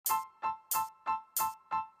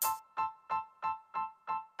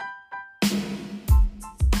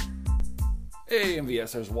Hey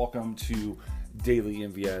MVSers, welcome to Daily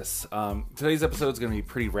MVS. Today's episode is going to be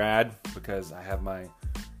pretty rad because I have my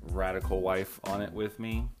radical wife on it with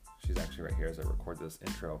me. She's actually right here as I record this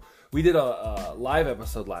intro. We did a live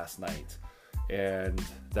episode last night, and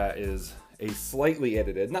that is a slightly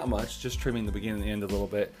edited, not much, just trimming the beginning and the end a little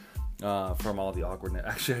bit from all the awkwardness.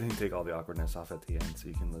 Actually, I didn't take all the awkwardness off at the end, so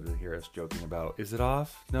you can literally hear us joking about, is it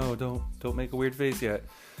off? No, don't make a weird face yet.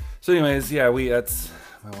 So anyways, yeah, that's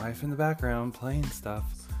my wife in the background playing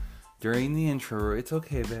stuff during the intro. It's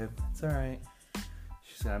okay, babe. It's all right.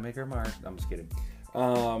 She's got to make her mark. I'm just kidding.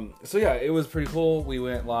 So yeah, it was pretty cool. We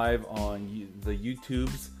went live on the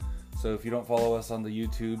YouTubes. So if you don't follow us on the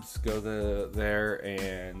YouTubes, go there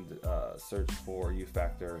and search for Youth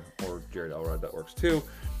Factor or Jared Elrod. That works too.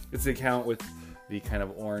 It's the account with the kind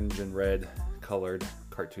of orange and red colored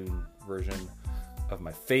cartoon version of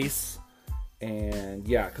my face. And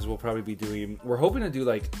yeah, because we'll probably be we're hoping to do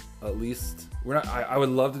like at least, I would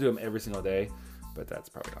love to do them every single day, but that's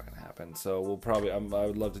probably not going to happen. So we'll probably, I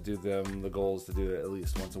would love to do them. The goal is to do it at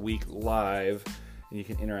least once a week live, and you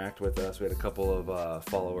can interact with us. We had a couple of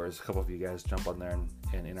followers, a couple of you guys jump on there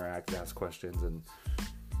and interact, and ask questions, and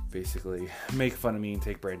basically make fun of me and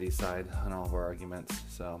take Brandy's side on all of our arguments.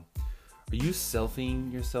 So are you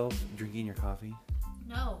selfieing yourself drinking your coffee?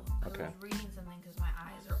 No. Okay. I was reading something because my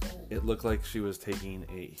eyes are old. It looked like she was taking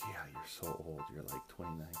you're so old. You're like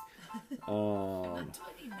 29. I'm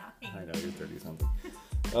 29. I know, you're 30 something.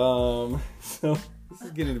 So this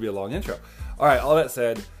is getting to be a long intro. All right, all that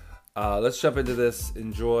said, let's jump into this.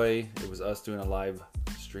 Enjoy. It was us doing a live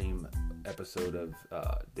stream episode of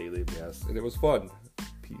Daily MVS, and it was fun.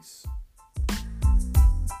 Peace.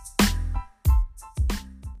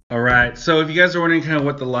 All right, so if you guys are wondering kind of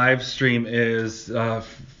what the live stream is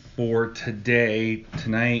for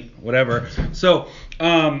tonight, whatever. So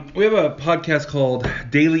we have a podcast called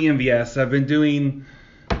Daily MVS. I've been doing,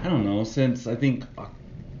 I don't know, since I think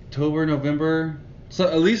October, November. So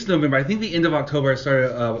at least November. I think the end of October I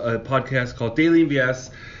started a podcast called Daily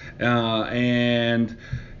MVS. And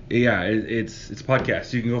yeah, it's a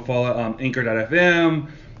podcast. You can go follow it on Anchor.fm,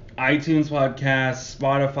 iTunes Podcasts,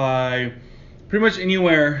 Spotify, pretty much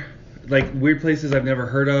anywhere, like weird places I've never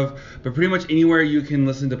heard of, but pretty much anywhere you can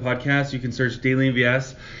listen to podcasts, you can search Daily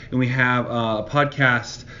MVS, and we have a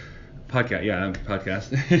podcast, and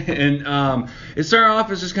it started off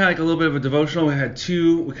as just kind of like a little bit of a devotional. We had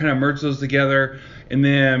two, we kind of merged those together, and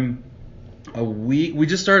then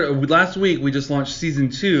last week we just launched season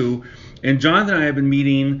 2, and Jonathan and I have been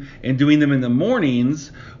meeting and doing them in the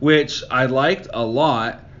mornings, which I liked a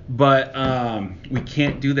lot. But we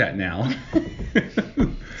can't do that now.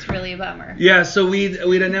 It's really a bummer. Yeah, so we'd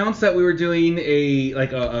announced that we were doing a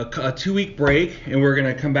 2-week break, and we're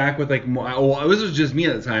gonna come back with like more. Well, this was just me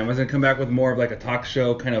at the time. I was gonna come back with more of like a talk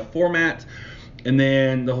show kind of format, and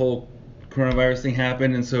then the whole coronavirus thing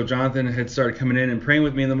happened, and so Jonathan had started coming in and praying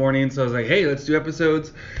with me in the morning. So I was like, hey, let's do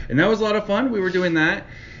episodes, and that was a lot of fun. We were doing that.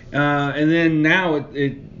 And then now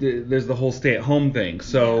there's the whole stay-at-home thing,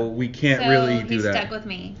 so we can't really do that. So he's stuck with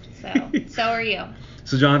me, so are you.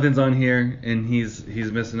 So Jonathan's on here, and he's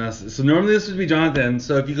missing us. So normally this would be Jonathan.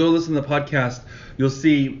 So if you go listen to the podcast, you'll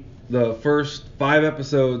see the first 5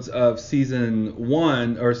 episodes of season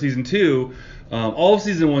 1 or season 2. All of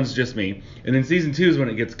season 1's just me, and then season 2 is when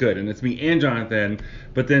it gets good, and it's me and Jonathan.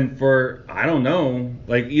 But then I don't know,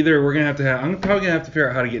 like either I'm probably gonna have to figure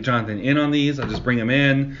out how to get Jonathan in on these. I'll just bring him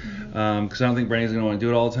in, because I don't think Brandon's gonna want to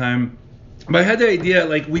do it all the time. But I had the idea,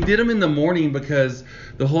 like we did them in the morning because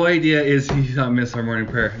the whole idea is I miss our morning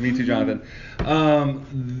prayer. Me too, Jonathan.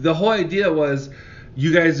 The whole idea was,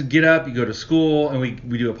 you guys get up, you go to school, and we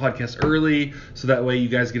do a podcast early, so that way you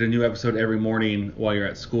guys get a new episode every morning while you're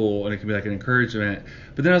at school, and it can be like an encouragement.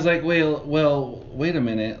 But then I was like, well, wait a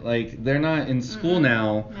minute, like they're not in school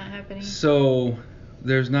now, not happening. So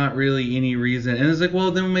there's not really any reason. And it's like, well,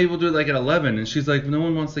 then maybe we'll do it like at 11. And she's like, no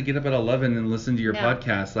one wants to get up at 11 and listen to your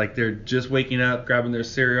podcast. Like they're just waking up, grabbing their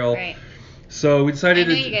cereal. Right. So we decided.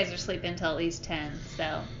 I know you guys are sleeping until at least 10.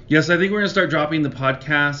 So. Yes, I think we're gonna start dropping the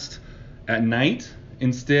podcast at night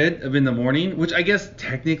instead of in the morning, which I guess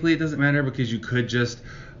technically it doesn't matter because you could just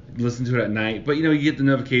listen to it at night, but you get the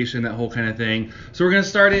notification, that whole kind of thing. So we're going to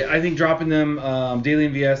start it, I think, dropping them Daily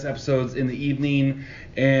MVS episodes in the evening,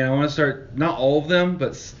 and I want to start, not all of them,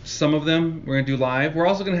 but some of them we're going to do live. We're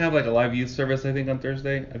also going to have like a live youth service, I think, on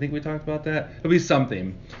Thursday. I think we talked about that. It'll be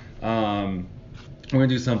something. We're going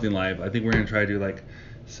to do something live. I think we're going to try to do like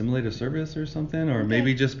simulate a service or something, or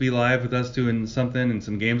maybe just be live with us doing something and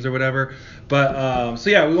some games or whatever. But so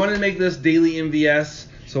yeah, we wanted to make this Daily MVS.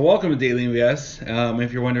 So welcome to Daily MVS.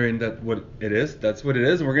 If you're wondering what it is, that's what it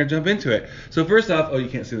is, and we're gonna jump into it. So first off, you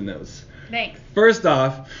can't see the nose. Thanks. First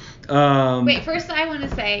off, Wait, first I want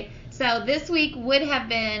to say, so this week would have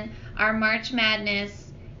been our March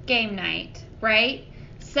Madness game night, right?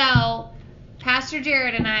 So Pastor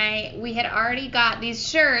Jared and I, we had already got these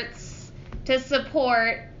shirts to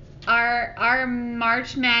support our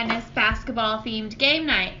March Madness basketball themed game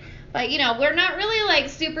night. But we're not really like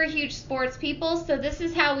super huge sports people, so this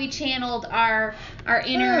is how we channeled our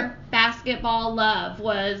inner basketball love,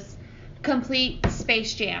 was complete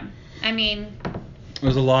Space Jam. I mean,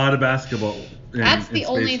 there's a lot of basketball. That's the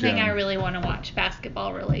only thing I really want to watch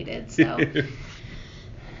basketball related. So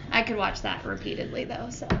I could watch that repeatedly though.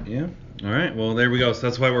 So yeah. All right. Well, there we go. So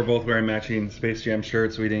that's why we're both wearing matching Space Jam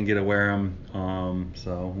shirts. We didn't get to wear them,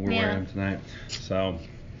 so we're wearing them tonight. So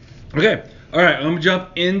okay. All right. I'm gonna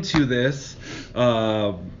jump into this.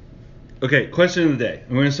 Okay. Question of the day.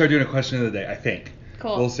 We're gonna start doing a question of the day. I think.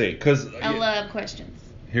 Cool. We'll see. Cause I love questions.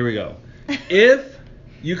 Here we go. If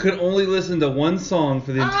you could only listen to one song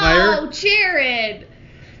for the entire Jared!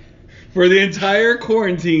 For the entire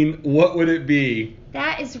quarantine, what would it be?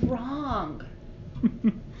 That is wrong.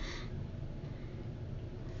 Do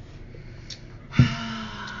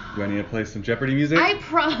I need to play some Jeopardy music? I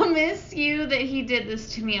promise you that he did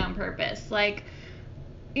this to me on purpose. Like,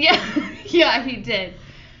 yeah, he did.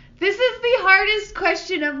 This is the hardest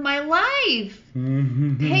question of my life.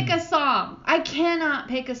 Pick a song. I cannot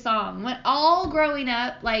pick a song. When all growing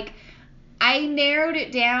up, like, I narrowed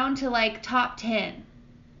it down to like top 10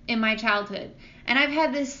 in my childhood. And I've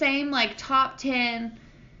had the same like top 10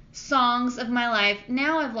 songs of my life.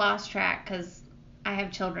 Now I've lost track because I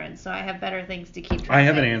have children, so I have better things to keep track of. I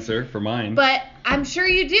have an answer for mine. But I'm sure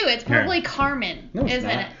you do. It's probably Carmen, isn't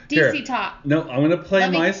it? DC Top. No, I'm going to play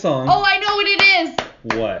my song. Oh, I know what it is.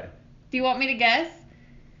 What? Do you want me to guess?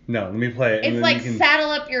 No, let me play it. It's like Saddle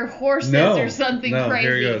Up Your Horses or something crazy.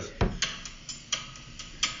 Here it goes.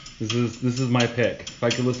 This is my pick. If I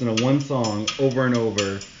could listen to one song over and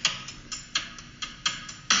over.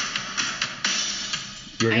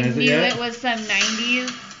 I knew it was some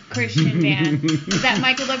 90s Christian band. Is that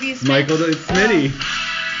Michael W. Smith? Michael W. Smitty.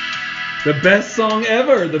 The best song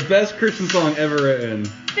ever. The best Christian song ever written.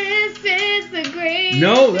 This is the greatest.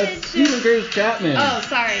 No, that's Stephen Grace Chapman. Oh,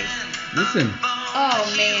 sorry. Listen.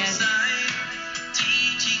 Oh, man.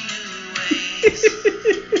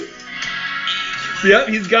 Yep,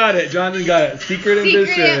 he's got it. Jonathan got it. Secret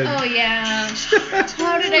Ambition. Oh, yeah.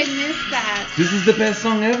 How did I miss that? This is the best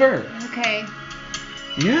song ever. Okay.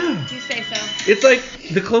 Yeah. You say so. It's like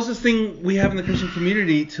the closest thing we have in the Christian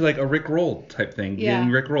community to like a Rick Rolled type thing. Yeah.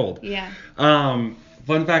 Getting Rick Rolled. Yeah. Fun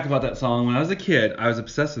fact about that song, when I was a kid, I was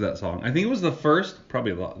obsessed with that song. I think it was the first,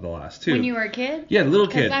 probably the last two. When you were a kid? Yeah, little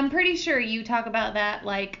kid. Because I'm pretty sure you talk about that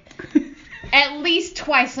like at least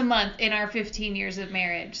twice a month in our 15 years of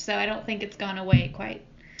marriage. So I don't think it's gone away quite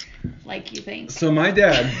like you think. So my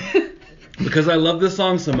dad, because I love this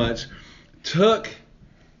song so much, took,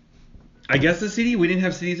 I guess, the CD. We didn't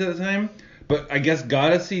have CDs at the time, but I guess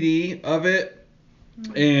got a CD of it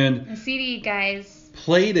and a CD, guys.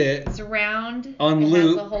 Played it. It's round. On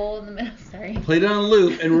loop. Has a hole in the middle. Sorry. Played it on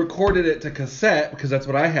loop and recorded it to cassette because that's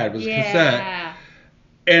what I had was cassette.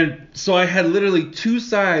 And so I had literally two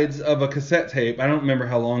sides of a cassette tape. I don't remember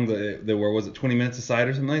how long they were. Was it 20 minutes a side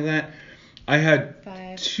or something like that? I had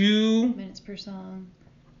 5 2 minutes per song.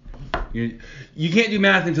 You can't do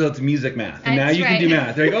math until it's music math. And now That's you right. can do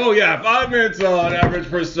math. They're like, oh yeah, 5 minutes on average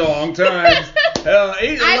per song times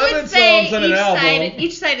 11 songs on an album.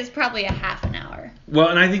 Each side is probably a half an hour. Well,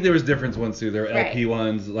 and I think there was different ones too. There were LP Right.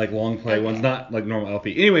 ones, like long play ones, not like normal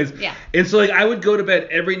LP. Anyways, Yeah. And so like I would go to bed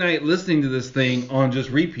every night listening to this thing on just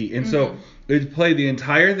repeat. And so it'd play the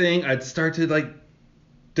entire thing. I'd start to like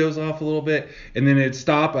doze off a little bit, and then it'd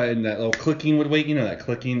stop, and that little clicking would wake, that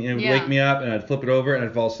clicking, it would wake me up, and I'd flip it over, and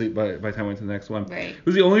I'd fall asleep by the time I went to the next one. Right. It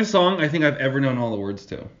was the only song I think I've ever known all the words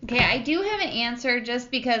to. Okay, I do have an answer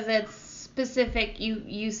just because it's specific.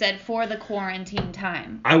 You said for the quarantine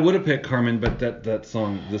time. I would have picked Carmen, but this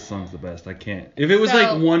song's the best. I can't. If it was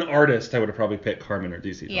like one artist, I would have probably picked Carmen or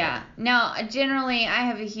DC Talk. Yeah. No, generally I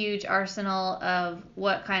have a huge arsenal of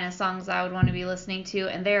what kind of songs I would want to be listening to,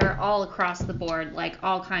 and they're all across the board, like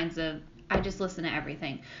all kinds of. I just listen to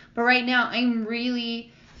everything. But right now I'm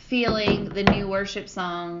really feeling the new worship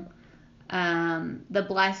song, The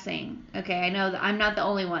Blessing. Okay, I know that I'm not the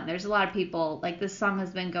only one. There's a lot of people, like this song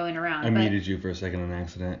has been going around. I muted you for a second on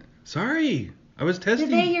accident. Sorry. I was testing.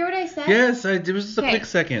 Did they hear what I said? Yes, it was just a quick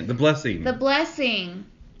second. The Blessing. The Blessing.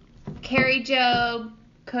 Carrie Job,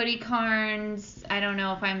 Cody Carnes. I don't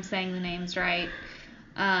know if I'm saying the names right.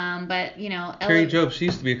 But, Carrie Job, she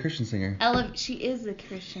used to be a Christian singer. She is a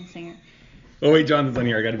Christian singer. Oh wait, Jonathan's on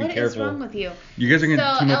here. I gotta be What careful. is wrong with you? You guys are gonna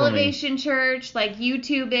So team up on me. Elevation Church, like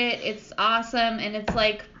YouTube it. It's awesome, and it's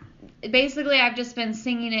like basically I've just been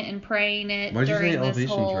singing it and praying it Why'd you during say this Elevation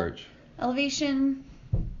whole Church? Elevation,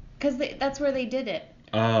 because that's where they did it.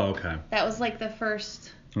 Oh, okay. That was like the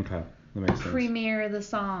first Okay, that makes sense. premiere of the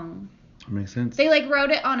song. That makes sense. They like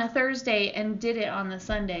wrote it on a Thursday and did it on the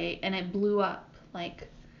Sunday, and it blew up. Like,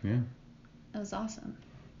 Yeah. it was awesome.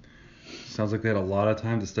 Sounds like they had a lot of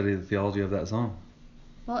time to study the theology of that song.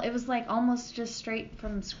 Well, it was like almost just straight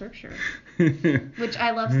from scripture, which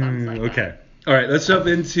I love songs like that. Okay. All right, let's jump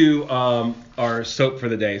into our soap for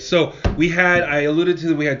the day. So I alluded to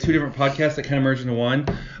that we had two different podcasts that kind of merged into one.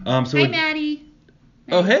 Hi, Maddie.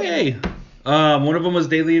 Oh, hey. One of them was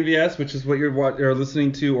Daily MVS, which is what you're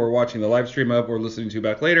listening to or watching the live stream of or listening to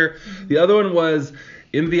back later. Mm-hmm. The other one was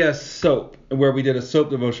MVS Soap, where we did a soap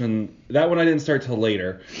devotion. That one I didn't start till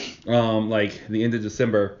later, like the end of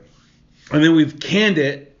December. And then we've canned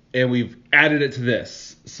it and we've added it to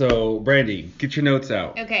this. So, Brandy, get your notes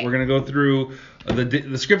out. Okay. We're going to go through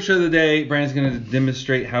the scripture of the day. Brandy's going to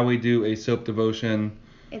demonstrate how we do a soap devotion.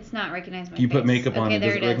 It's not recognize my You face. put makeup on Okay, it. there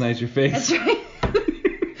Does it is. recognize your face? That's right.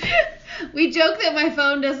 We joke that my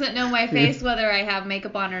phone doesn't know my face whether I have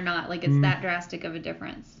makeup on or not. Like, it's that drastic of a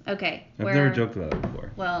difference. Okay. I've never joked about it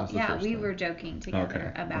before. Well, This is the yeah, first we time. were joking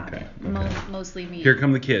together about okay, it. okay. Mostly me. Here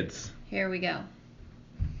come the kids. Here we go.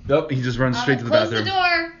 Oh, he just runs straight to the Close bathroom. the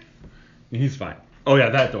door. He's fine. Oh, yeah,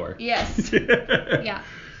 that door. Yes. Yeah. Yeah.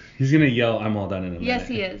 He's going to yell, I'm all done in a minute. Yes,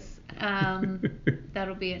 he is.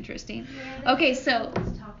 That'll be interesting. Okay, so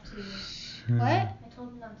what? I told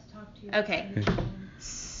him not to talk to you. Okay.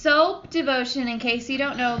 Soap devotion, in case you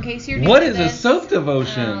don't know, in case you're new What to is a this. soap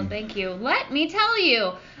devotion? Oh, thank you. Let me tell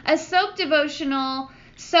you. A soap devotional,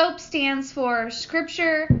 SOAP stands for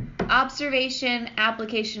Scripture, Observation,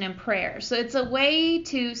 Application, and Prayer. So it's a way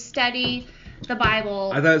to study the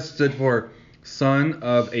Bible. I thought it stood for son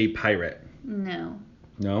of a pirate. No.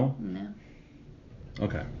 No? No.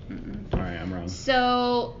 Okay. All right, I'm wrong.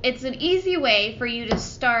 So it's an easy way for you to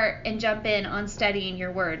start and jump in on studying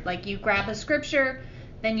your word. Like you grab a scripture,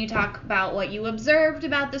 then you talk about what you observed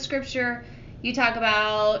about the scripture, you talk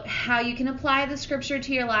about how you can apply the scripture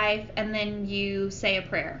to your life, and then you say a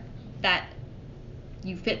prayer that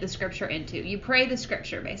you fit the scripture into. You pray the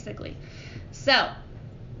scripture basically. So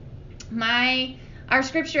our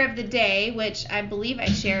scripture of the day, which I believe I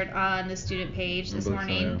shared on the student page this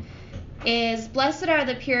morning, is blessed are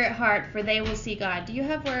the pure at heart, for they will see God. Do you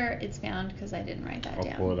have where it's found? Because I didn't write that I'll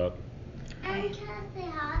down. pull it up. Can I say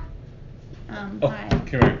hi? Oh, Hi. come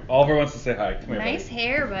here. Oliver wants to say hi. Come here, Nice buddy.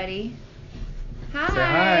 hair, buddy. Hi. Say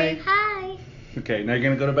hi. Hi. Okay, now you're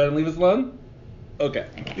going to go to bed and leave us alone? Okay.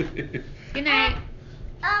 Okay. Good night.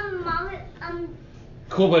 Mom,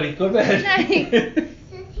 Cool, buddy. Go to bed. Good night.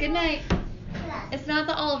 sis, Good night. Yes. It's not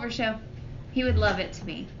the Oliver show. He would love it to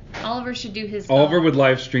me. Oliver should do his Oliver own. would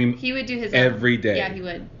live stream. He would do his every own. day. Yeah, he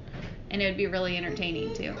would. And it would be really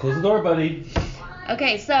entertaining too. Close the door, buddy.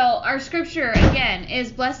 Okay, so our scripture again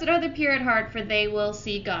is blessed are the pure at heart, for they will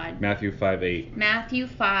see God. Matthew 5:8. Matthew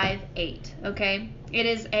 5:8. Okay? It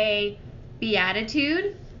is a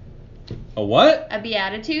beatitude. A what? A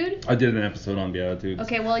beatitude. I did an episode on Beatitudes.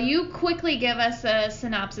 Okay, well, you quickly give us a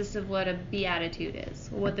synopsis of what a beatitude is,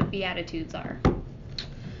 what the beatitudes are.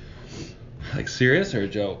 Like serious or a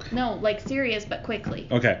joke? No, like serious, but quickly.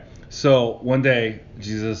 Okay, so one day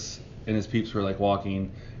Jesus and his peeps were like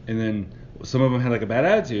walking, and then some of them had like a bad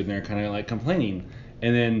attitude, and they're kind of like complaining,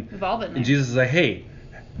 and then We've all been there. Jesus is like, hey,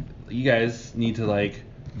 you guys need to like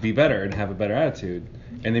be better and have a better attitude.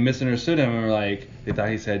 And they misunderstood him and were like, they thought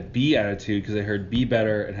he said be attitude because they heard be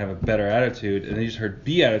better and have a better attitude, and they just heard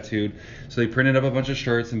be attitude. So they printed up a bunch of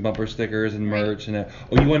shirts and bumper stickers and merch and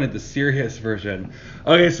oh, you wanted the serious version.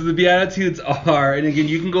 Okay, so the Beatitudes are, and again,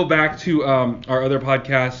 you can go back to our other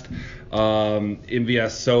podcast,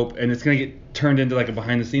 MVS Soap, and it's gonna get turned into like a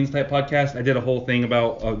behind the scenes type podcast. I did a whole thing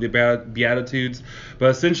about the Beatitudes, but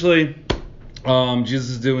essentially, Jesus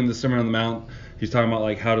is doing the Sermon on the Mount. He's talking about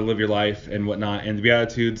like how to live your life and whatnot, and the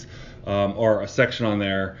Beatitudes are a section on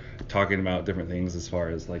there talking about different things as far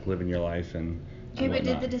as like living your life and Okay, but did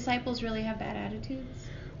whatnot. the disciples really have bad attitudes?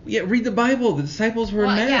 Yeah, read the Bible. The disciples were a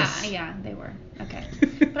mess. Yeah, they were. Okay.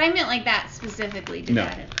 But I meant like that specifically. Did No.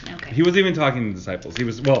 that? Okay. He wasn't even talking to the disciples. He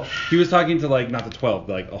was talking to like not the 12,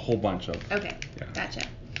 but like a whole bunch of. Okay. Yeah. Gotcha.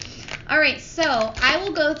 All right, so I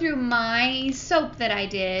will go through my soap that I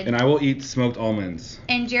did, And I will eat smoked almonds.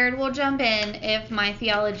 and Jared will jump in if my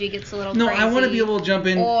theology gets a little No, crazy. I want to be able to jump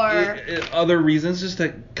in Or- other reasons just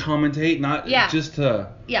to commentate, not Yeah. just to.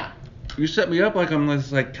 Yeah. You set me up like I'm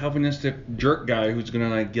this like Calvinistic jerk guy who's gonna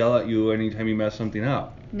like yell at you anytime you mess something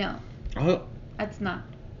up. No. Oh, That's not.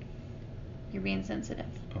 You're being sensitive.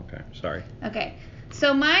 okay. Sorry. Okay.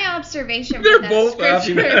 So my observation They're from that both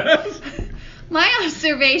laughing at us. scripture. My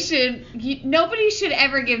observation: nobody should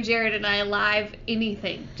ever give Jared and I live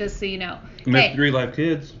anything. Just so you know. Okay. Mystery Live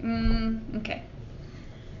Kids. Okay.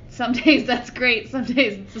 Some days that's great. Some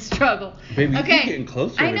days it's a struggle. Baby, you okay. keep getting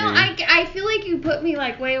closer I to know. me. I feel like you put me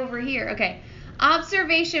like way over here. Okay.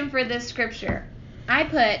 Observation for this scripture. I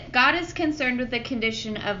put God is concerned with the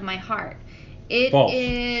condition of my heart. It False.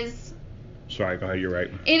 is. Sorry, go ahead. You're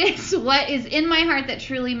right. It is what is in my heart that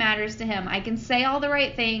truly matters to him. I can say all the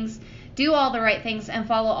right things, do all the right things, and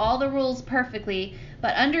follow all the rules perfectly.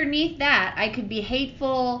 But underneath that, I could be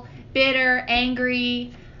hateful, bitter,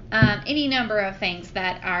 angry, any number of things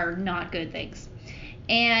that are not good things.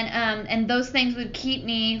 And those things would keep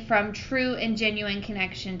me from true and genuine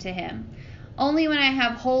connection to him. Only when I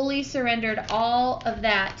have wholly surrendered all of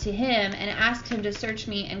that to him and asked him to search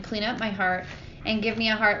me and clean up my heart and give me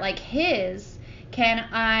a heart like his, can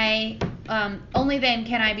I, only then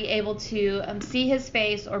can I be able to see his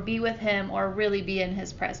face or be with him or really be in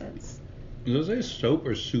his presence. Does it say soap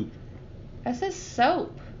or soup? That says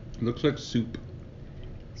soap. It looks like soup.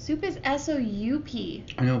 Soup is S-O-U-P.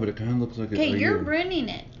 I know, but it kind of looks like Okay, it. you're ruining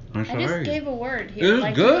it. I'm I sorry. just gave a word here. It was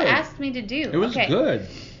like good. you asked me to do. It was okay. good.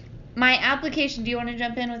 My application, do you want to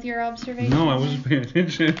jump in with your observation? No, I wasn't paying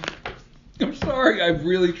attention. I'm sorry. I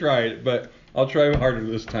really tried, but I'll try harder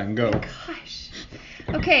this time. Go. Gosh.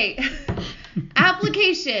 Okay.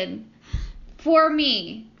 Application for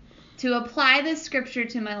me to apply this scripture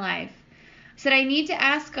to my life. Said I need to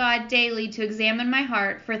ask God daily to examine my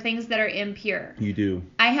heart for things that are impure. You do.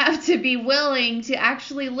 I have to be willing to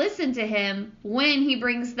actually listen to him when he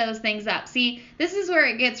brings those things up. See, this is where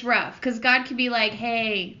it gets rough because God could be like,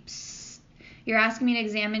 hey, psst, you're asking me to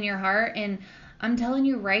examine your heart, and I'm telling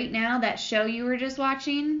you right now that show you were just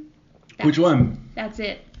watching. Which one? That's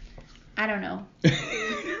it. I don't know.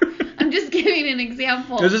 I'm just giving an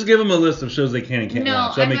example. Let's just give them a list of shows they can and can't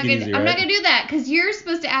watch. That'll make it easier, I'm not right? gonna do that because you're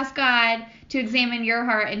supposed to ask God to examine your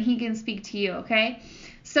heart and he can speak to you, okay?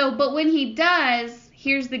 So, but when he does,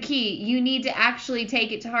 here's the key. You need to actually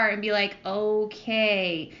take it to heart and be like,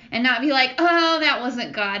 okay. And not be like, oh, that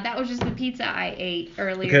wasn't God. That was just the pizza I ate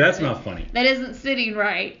earlier. Okay, that's not funny. That isn't sitting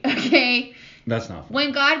right, okay? That's not funny.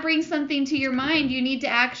 When God brings something to your mind, you need to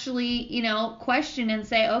actually, question and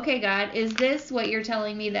say, okay, God, is this what you're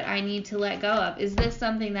telling me that I need to let go of? Is this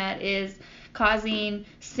something that is causing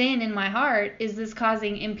sin in my heart? Is this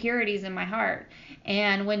causing impurities in my heart?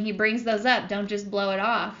 And when he brings those up, don't just blow it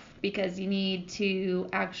off because we need to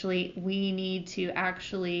actually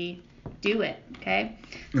do it, okay?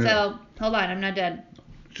 Yeah. So, hold on, I'm not done.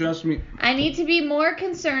 Trust me. I need to be more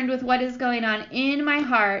concerned with what is going on in my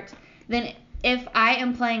heart than if I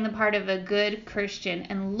am playing the part of a good Christian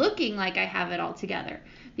and looking like I have it all together.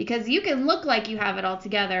 Because you can look like you have it all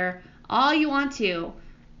together all you want to,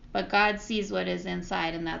 but God sees what is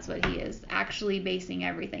inside, and that's what he is actually basing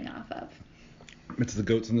everything off of. It's the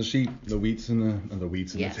goats and the sheep, the wheats and the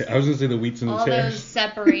wheats and Yes. the I was gonna say the wheats and All the those tares.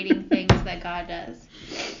 separating things that God does.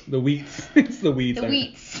 The wheats. It's the wheats. The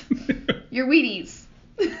wheats. Your Wheaties.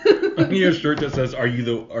 I need a shirt that says, "Are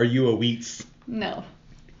you a wheats?" No.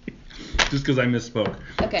 Just because I misspoke.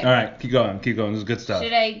 Okay. All right, keep going. Keep going. This is good stuff.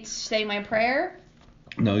 Should I say my prayer?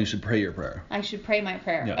 No, you should pray your prayer. I should pray my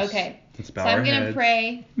prayer. Yes. Okay. Let's So bow I'm our going to heads.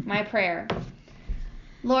 pray my prayer.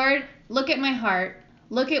 Lord, look at my heart.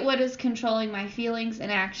 Look at what is controlling my feelings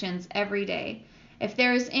and actions every day. If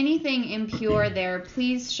there is anything impure there,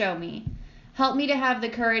 please show me. Help me to have the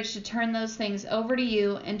courage to turn those things over to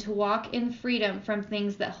you and to walk in freedom from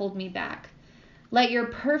things that hold me back. Let your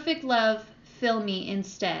perfect love fill me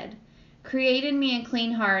instead. Create in me a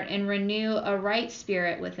clean heart and renew a right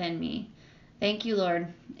spirit within me. Thank you, Lord.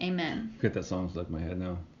 Amen. Get that song stuck in my head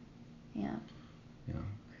now. Yeah. Yeah.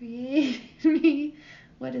 Create in me.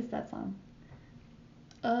 What is that song?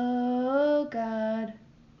 Oh, God.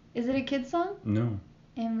 Is it a kid's song? No.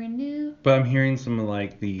 And renew. But I'm hearing some of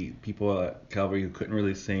like the people at Calvary who couldn't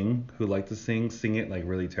really sing, who like to sing it like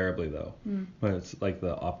really terribly though. But it's like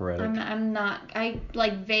the operatic. I'm not. I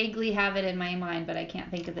like vaguely have it in my mind, but I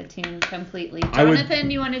can't think of the tune completely. I would-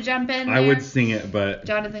 Jonathan, you want to jump in? I there? would sing it, but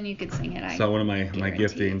Jonathan, you could sing it. it's not one of my guarantee.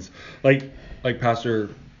 giftings. Like Pastor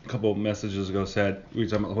a couple messages ago said, we were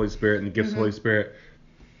talking about the Holy Spirit and the gifts of the Holy Spirit.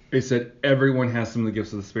 They said everyone has some of the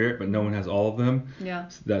gifts of the Spirit, but no one has all of them. Yeah.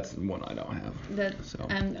 So that's one I don't have.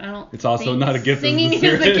 I don't. It's also think not a gift of the singing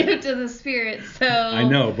Spirit. is a gift of the Spirit. So. I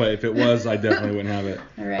know, but if it was, I definitely wouldn't have it.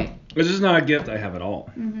 All right. It's just not a gift. I have it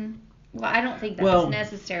all. Well, I don't think that's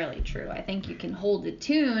necessarily true. I think you can hold a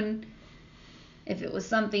tune if it was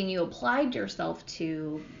something you applied yourself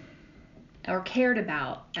to. or cared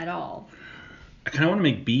about at all. I kind of want to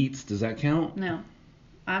make beets. Does that count? No.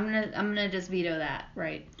 I'm gonna just veto that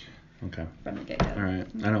right Okay. from the get-go. All right.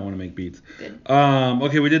 I don't want to make beets. Good.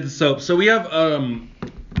 Okay, we did the soap. So we have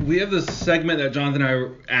this segment that Jonathan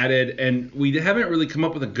and I added, and we haven't really come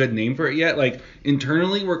up with a good name for it yet. Like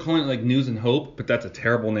internally, we're calling it like News and Hope, but that's a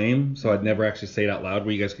terrible name, so I'd never actually say it out loud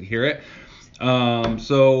where you guys could hear it.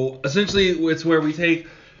 So essentially, it's where we take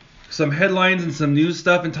some headlines and some news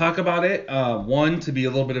stuff and talk about it. One, to be a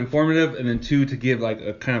little bit informative, and then two, to give like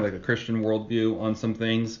a kind of like a Christian worldview on some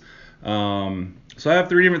things. So I have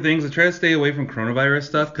 3 different things. I try to stay away from coronavirus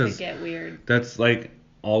stuff because get weird. that's like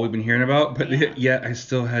all we've been hearing about. But yet I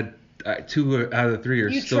still had 2 out of the 3 are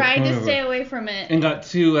You still tried to coronavirus. stay away from it. And got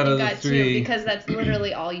 2 out of the got 3. 2 because that's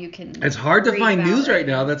literally all you can. It's hard to read find about news right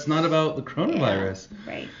now that's not about the coronavirus.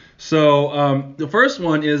 Yeah, right. So the first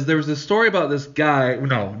one is there was a story about this guy.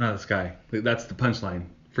 No, not this guy. That's the punchline.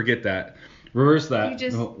 Forget that. Reverse that. You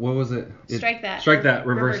just No, what was it? strike that. Strike that.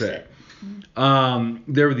 Reverse it.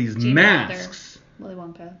 There were these Gene masks. Willy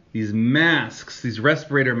Wonka. These masks, these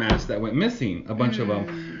respirator masks that went missing, a bunch of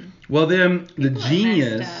them. Well, then People are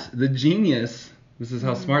messed up. genius. This is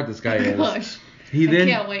how smart this guy is. Gosh. He I then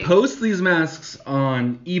can't wait. posts these masks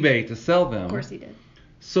on eBay to sell them. Of course he did.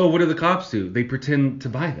 So what do the cops do? They pretend to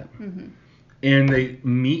buy them. Mm-hmm. And they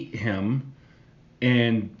meet him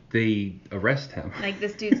and they arrest him. Like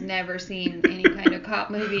this dude's never seen any kind of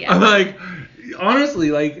cop movie ever. I'm like,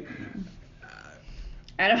 honestly, like,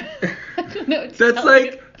 I don't know. What to that's tell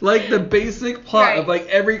like you. like the basic plot Right. of like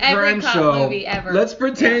every crime cop show. movie ever. Let's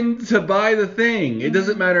pretend to buy the thing. It Mm-hmm.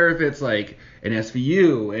 doesn't matter if it's like an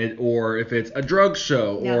SVU or if it's a drug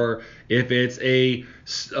show Yeah. or if it's a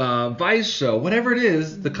Vice show, whatever it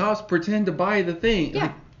is, the cops pretend to buy the thing. Yeah.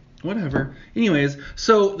 Like, whatever. Anyways,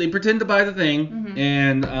 so they pretend to buy the thing Mm-hmm.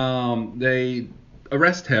 and they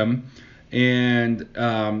arrest him. And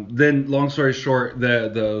then, long story short,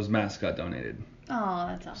 those masks got donated. Oh,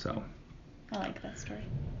 that's awesome. So, I like that story.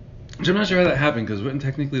 which I'm not sure how that happened because wouldn't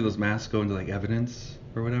technically those masks go into like evidence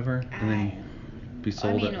or whatever and then be I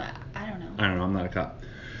sold? mean, I don't know. I don't know. I'm not a cop.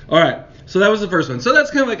 All right. So that was the first one. So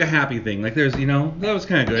that's kind of like a happy thing. Like there's, that was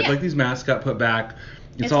kind of good. Yeah. Like these masks got put back.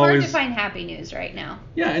 It's always hard to find happy news right now.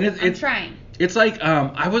 Yeah, and I'm it's trying. It's like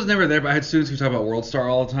I was never there, but I had students who talk about World Star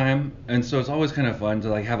all the time, and so it's always kind of fun to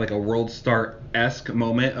like have like a World Star-esque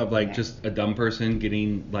moment of like Okay. just a dumb person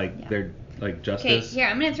getting like Yeah. their like Okay, justice. here,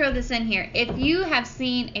 I'm going to throw this in here. If you have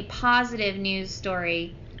seen a positive news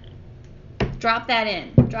story, drop that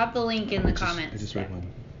in. Drop the link in the comments. I just read one.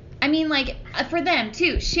 I mean, like, for them,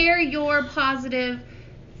 too. Share your positive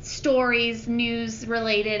stories, news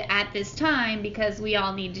related at this time, because we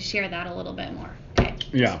all need to share that a little bit more. Okay.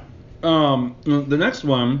 Yeah. The next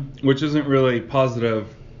one, which isn't really positive,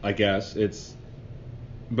 I guess,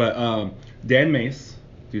 but Dan Mace.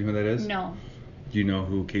 Do you know who that is? No. Do you know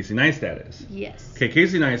who Casey Neistat is? Yes. Okay,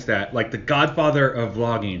 Casey Neistat, like the godfather of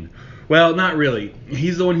vlogging. Well, not really.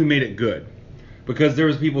 He's the one who made it good. Because there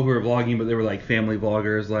was people who were vlogging, but they were like family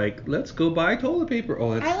vloggers, like, let's go buy toilet paper.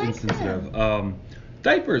 Oh, that's I like insensitive.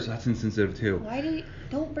 Diapers, that's insensitive too. Why do you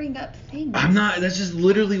don't bring up things? I'm not. That's just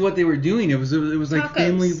literally what they were doing. It was like Tacos.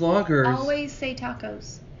 family vloggers. Always say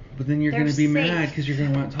tacos. But then you're They're gonna be safe. mad because you're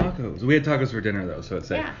gonna want tacos. We had tacos for dinner though, so it's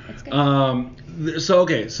safe. Yeah, it's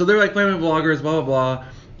good. So they're like family vloggers, blah blah blah,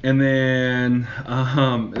 and then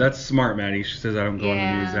that's smart, Maddie. She says I don't go on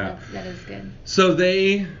the news app. that is good. So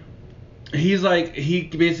he was like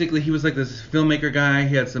this filmmaker guy.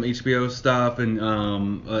 He had some HBO stuff and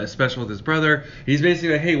a special with his brother. He's basically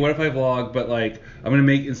like, hey, what if I vlog, but like I'm gonna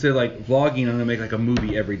make, instead of like vlogging, I'm gonna make like a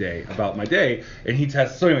movie every day about my day. And he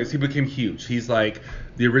tests. So anyways, he became huge. He's like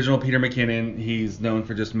the original Peter McKinnon. He's known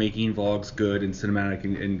for just making vlogs good and cinematic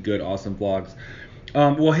and good, awesome vlogs.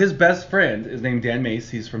 Well, his best friend is named Dan Mace.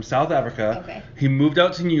 He's from South Africa. Okay. He moved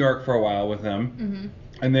out to New York for a while with him. Mm-hmm.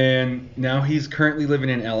 And then now he's currently living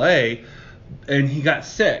in LA, and he got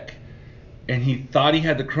sick, and he thought he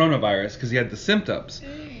had the coronavirus because he had the symptoms.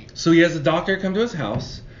 So he has a doctor come to his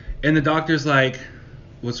house, and the doctor's like,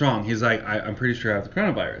 what's wrong? He's like, I'm pretty sure I have the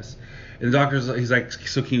coronavirus. And he's like,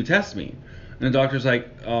 so can you test me? And the doctor's like,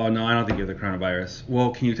 oh no, I don't think you have the coronavirus.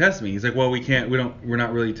 Well, can you test me? He's like, well, we're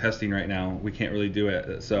not really testing right now. We can't really do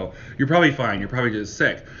it. So you're probably fine. You're probably just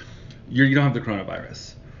sick. You don't have the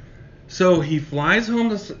coronavirus. So he flies home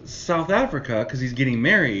to South Africa because he's getting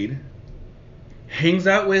married,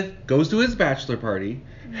 goes to his bachelor party,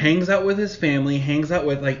 hangs out with his family, hangs out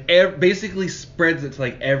with basically spreads it to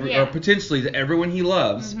like or potentially to everyone he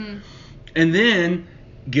loves, and then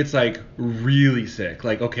gets like really sick.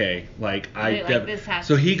 Like, okay, this has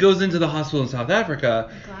so to he be- goes into the hospital in South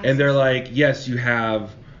Africa, and they're like, yes, you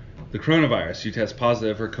have the coronavirus. You test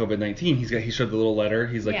positive for COVID-19. He showed the little letter.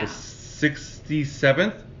 He's like Yeah. the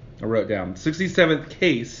 67th. I wrote down 67th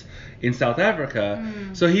case in South Africa.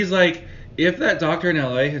 So he's like, if that doctor in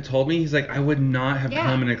LA had told me, he's like, I would not have Yeah.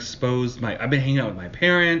 come and exposed I've been hanging out with my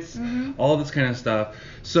parents, all this kind of stuff.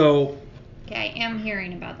 So Okay, I am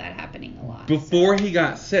hearing about that happening a lot. before he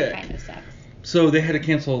got sick, Kind of sucks. so they had to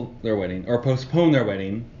cancel their wedding or postpone their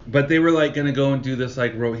wedding, but they were like gonna go and do this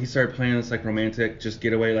like he started planning this like romantic just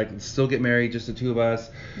getaway, like still get married, just the two of us.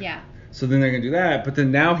 Yeah, So then they're gonna do that, but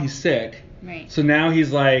then now he's sick. right. So now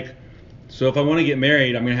he's like, so if I want to get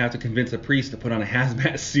married, I'm gonna have to convince a priest to put on a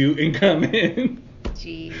hazmat suit and come in.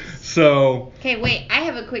 Jeez. So Okay, wait. I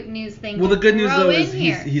have a quick news thing. well, to the good news throw though in is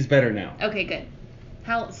here. he's better now. Okay, good.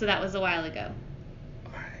 So that was a while ago.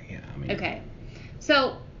 Yeah, I mean. Okay.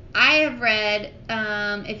 So I have read.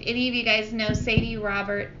 If any of you guys know Sadie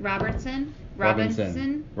Robinson,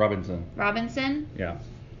 Yeah.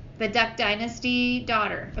 the Duck Dynasty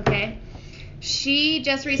daughter. Okay. She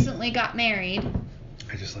just recently got married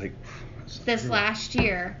I just like this last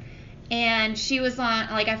year, and she was on,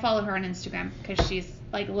 like, I follow her on Instagram because she's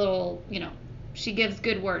like a little, she gives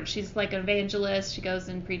good words. She's like an evangelist. She goes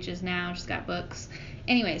and preaches now. She's got books.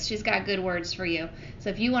 Anyways, she's got good words for you. So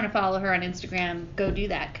if you want to follow her on Instagram, go do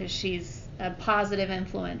that because she's a positive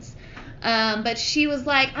influence. But she was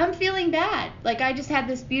like, I'm feeling bad. Like, I just had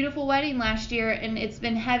this beautiful wedding last year, and it's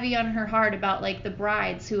been heavy on her heart about, like, the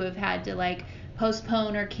brides who have had to, like,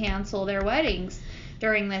 postpone or cancel their weddings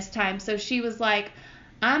during this time. So she was like,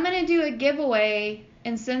 I'm going to do a giveaway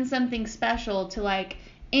and send something special to, like,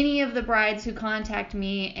 any of the brides who contact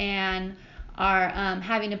me and are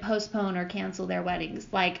having to postpone or cancel their weddings.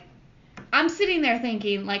 Like, I'm sitting there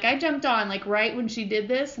thinking, like, I jumped on, like, right when she did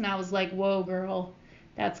this, and I was like, whoa, girl,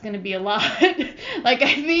 that's going to be a lot. Like,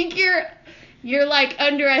 I think you're like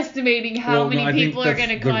underestimating how many people are going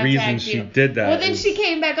to contact you. The reason she did that. Well, then she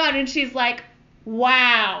came back on and she's like,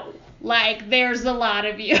 wow, like, there's a lot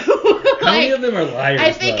of you. How many of them are liars?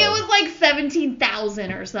 I think though? it was like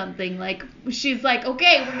 17,000 or something. Like, she's like,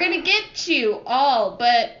 okay, we're going to get you all,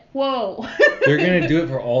 but whoa. They're going to do it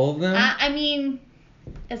for all of them? I mean,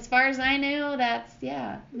 as far as I know, that's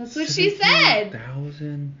what she said.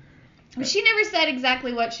 17,000? She never said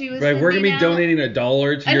exactly what she was Right, we're going to be donating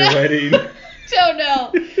 $1 to your wedding. Don't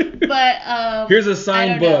know. But here's a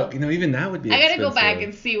signed book. Know. Even that would be I gotta expensive. go back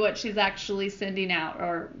and see what she's actually sending out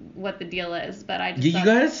or what the deal is. But I just you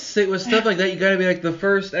gotta say with stuff like that, you gotta be like the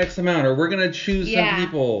first X amount, or we're gonna choose some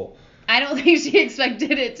people. I don't think she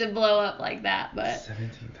expected it to blow up like that, but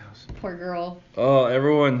 17,000. poor girl. Oh,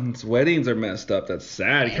 everyone's weddings are messed up. That's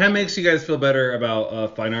sad. It kind of makes you guys feel better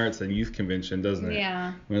about fine arts and youth convention, doesn't it?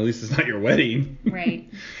 Yeah. I mean, at least it's not your wedding. Right.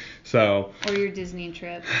 So. Or your Disney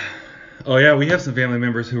trip. Oh yeah, we have some family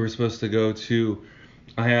members who were supposed to go to.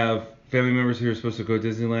 I have family members who were supposed to go to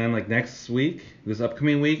Disneyland like next week, this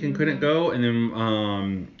upcoming week, and couldn't go. And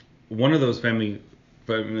then one of those family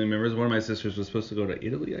members, one of my sisters, was supposed to go to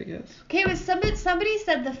Italy, I guess. Okay, was somebody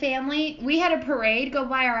said the family, we had a parade go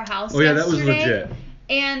by our house Oh yeah, yesterday, that was legit.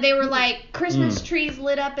 And they were like Christmas trees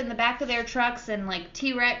lit up in the back of their trucks and like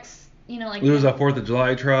T-Rex, like There was a 4th of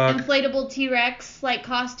July truck. inflatable T-Rex like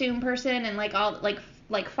costume person and like all like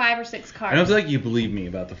 5 or 6 cars. I don't feel like you believe me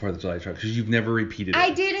about the 4th of July truck because you've never repeated it. I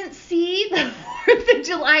didn't see the 4th of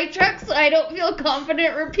July truck, so I don't feel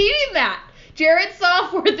confident repeating that. Jared saw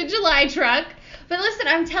a 4th of July truck. But listen,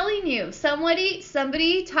 I'm telling you, somebody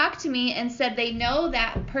talked to me and said they know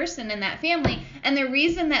that person in that family, and the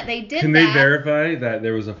reason that they did Can that... they verify that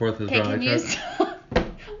there was a 4th of July can truck? you stop?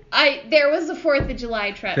 There was a 4th of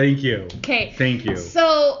July truck. Thank you. Okay. Thank you.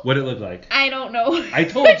 So... What'd it look like? I don't know. I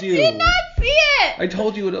told you. I did not see it. I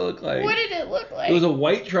told you what it looked like. What did it look like? It was a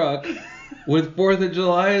white truck with 4th of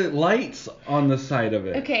July lights on the side of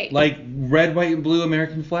it. Okay. Like red, white, and blue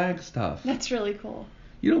American flag stuff. That's really cool.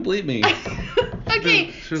 You don't believe me.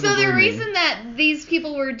 Okay, so Should've the believed me. reason that these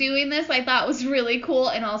people were doing this I thought was really cool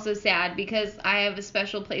and also sad because I have a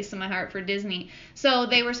special place in my heart for Disney. So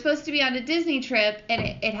they were supposed to be on a Disney trip and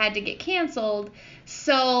it had to get canceled.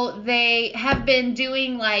 So they have been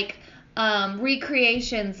doing like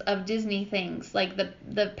recreations of Disney things, like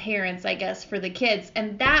the parents, I guess, for the kids.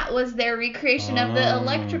 And that was their recreation of the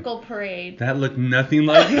electrical parade. That looked nothing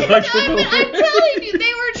like the electrical I'm telling you,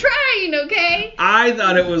 they were trying, okay? I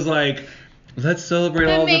thought it was like, let's celebrate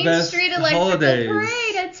The all Main the best Street Electrical holidays.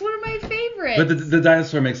 Parade. That's one of my favorites. But the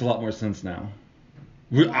dinosaur makes a lot more sense now.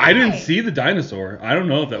 I didn't see the dinosaur. I don't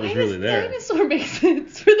know if that was really there. Dinosaur make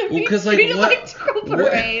sense for the Main Because like Street what Electrical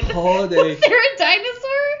Parade? holiday? Was there a dinosaur?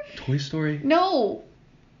 Toy Story? No.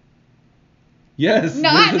 Yes.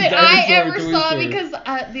 Not there's a that I dinosaur ever in Toy saw Story. because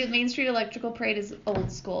the Main Street Electrical Parade is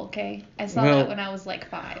old school. Okay, I saw Well, that when I was like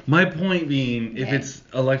 5. My point being, if Okay. it's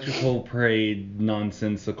electrical parade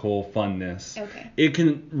nonsensical funness, Okay. it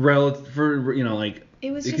can for like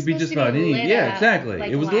It was it just could be supposed just to be about any. lit Yeah, up, exactly.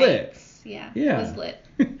 like It was lit. lights. Yeah. Yeah. It was lit.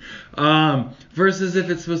 Versus if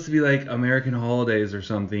it's supposed to be like American holidays or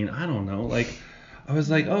something. I don't know. Like, I was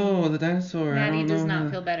like, oh, the dinosaur. I Maddie don't does know.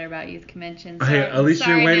 not feel better about youth convention. Hey, at least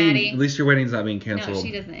sorry, your wedding. Maddie. At least your wedding's not being canceled. No,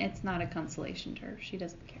 she doesn't. It's not a consolation to her. She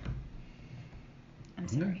doesn't care. I'm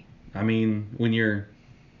Yeah. sorry. I mean, when you're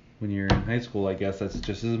in high school, I guess that's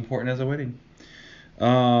just as important as a wedding.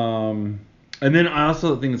 And then I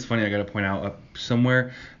also think it's funny. I gotta point out up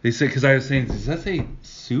somewhere they said, because I was saying, does that say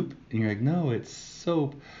soup? And you're like, no, it's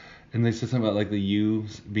soap. And they said something about like the U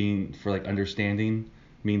being for like understanding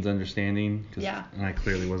means understanding. Yeah. And I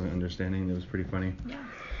clearly wasn't understanding. It was pretty funny. Yeah.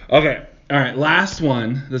 Okay. All right. Last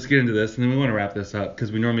one. Let's get into this, and then we want to wrap this up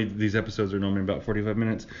because these episodes are normally about 45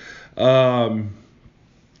 minutes.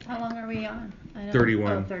 How long are we on? I don't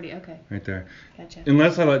 31. Oh, 30. Okay. Right there. Gotcha.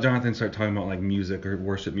 Unless I let Jonathan start talking about like music or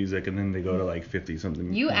worship music, and then they go to like 50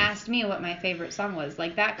 something. You minutes. asked me what my favorite song was.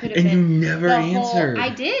 Like that could have And been. you never the whole- answered. I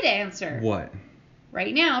did answer. What?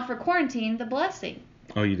 Right now for quarantine, The Blessing.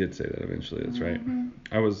 Oh, you did say that eventually. That's right. Mhm.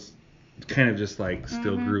 I was kind of just like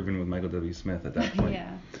still grooving with Michael W. Smith at that point.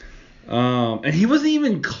 Yeah. And he wasn't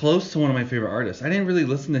even close to one of my favorite artists. I didn't really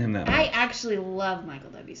listen to him that much. I actually love Michael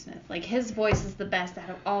W. Smith. Like his voice is the best out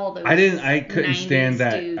of all those. I couldn't 90s stand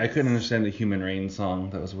that. dudes. I couldn't understand the Human Rain song.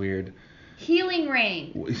 That was weird. Healing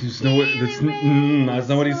Rain. That's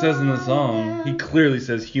not what he says in the song. He clearly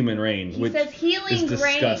says Human Rain, He which says Healing is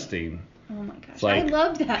Rain. disgusting. Oh my gosh, like I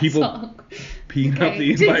loved that people song. Peeing Okay, out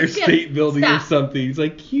the Empire just State Building stop. or something. He's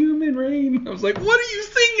like, Human Rain. I was like, what are you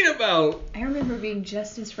singing about? I remember being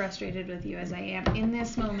just as frustrated with you as I am in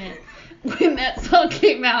this moment when that song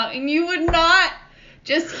came out, and you would not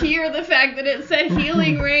just hear the fact that it said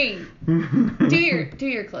Healing Rain. Do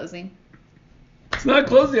your closing. It's not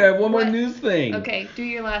closing. I have one more What? news thing. Okay, do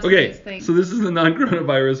your last Okay, news thing. so this is the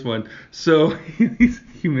non-coronavirus one. So,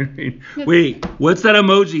 Human Rain. Wait, what's that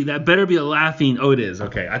emoji? That better be a laughing. Oh, it is.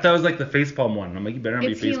 Okay, I thought it was like the facepalm one. I'm like, you better not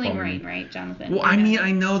It's be Healing facepalm. Rain, right, Jonathan? Well, You I know. mean,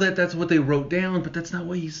 I know that that's what they wrote down, but that's not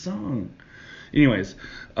what he sung. Anyways,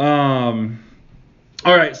 all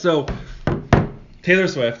right, so Taylor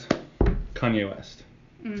Swift, Kanye West,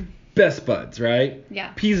 best buds, right?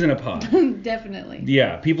 Yeah. Peas in a pod. Definitely.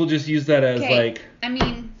 Yeah, people just use that as Okay. like. I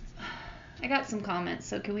mean, I got some comments,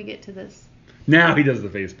 so can we get to this? Now he does the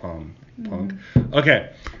face palm, punk. Okay.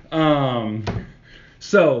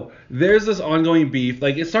 So there's this ongoing beef.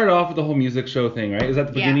 Like it started off with the whole music show thing, right? Is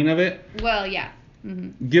that the Yeah. beginning of it? Well, yeah.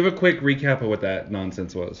 Give a quick recap of what that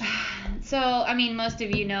nonsense was. So, I mean, most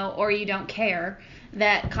of you know, or you don't care,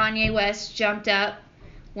 that Kanye West jumped up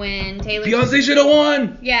when Taylor Beyonce should have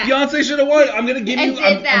won. Yeah. Beyonce should have won. I'm gonna give And you. did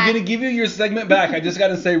I'm that. gonna give you your segment back. I just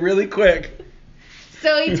gotta say really quick.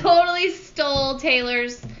 So he totally stole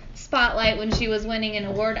Taylor's spotlight when she was winning an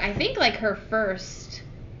award. I think like her first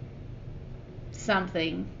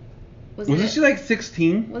something. Wasn't she like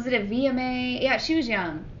 16? Was it a VMA? Yeah, she was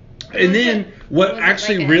young. And then what was it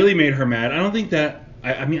actually like a- really made her mad, I don't think that,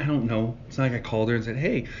 I mean, I don't know. It's not like I called her and said,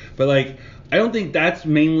 hey, but like, I don't think that's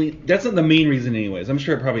not the main reason anyways. I'm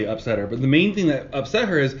sure it probably upset her. But the main thing that upset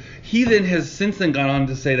her is he then has since then gone on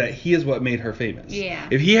to say that he is what made her famous. Yeah.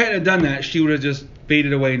 If he hadn't done that, she would have just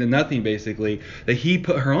faded away into nothing basically, that he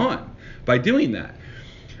put her on by doing that.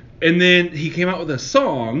 And then he came out with a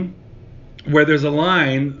song where there's a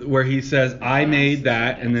line where he says, I made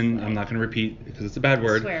that, and then I'm not going to repeat because it's a bad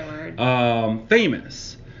word. Swear word.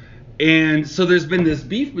 Famous. And so there's been this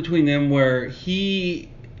beef between them where he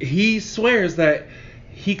swears that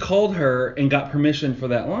he called her and got permission for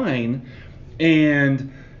that line,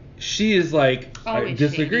 and she is like, I Always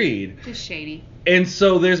disagreed. Shady. Just shady. And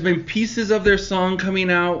so there's been pieces of their song coming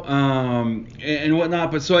out and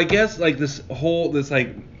whatnot. But so I guess like this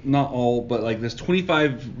not all, but like this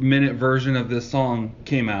 25-minute version of this song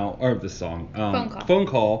came out, or this song, phone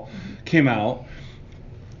call came out.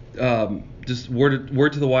 Just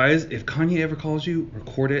word to the wise: if Kanye ever calls you,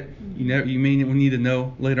 record it. You may need to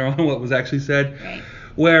know later on what was actually said. Right.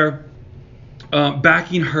 Where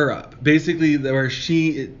backing her up, basically, where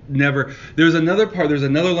she never. There's another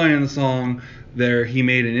line in the song there. He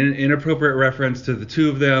made an inappropriate reference to the two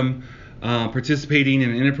of them participating in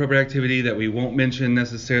an inappropriate activity that we won't mention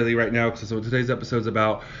necessarily right now because that's what today's episode's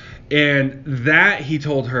about. And that he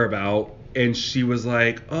told her about, and she was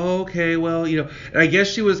like, oh, okay, well, and I guess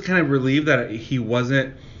she was kind of relieved that he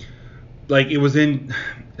wasn't, like, it was in,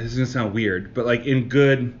 this is going to sound weird, but like in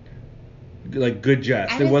good like good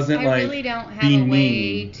jest. I It wasn't like I really don't have being a way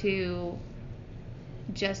mean. to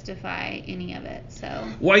justify any of it. So.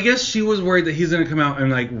 Well, I guess she was worried that he's gonna come out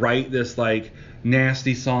and like write this like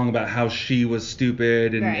nasty song about how she was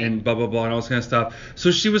stupid and, Right. and blah blah blah and all this kind of stuff.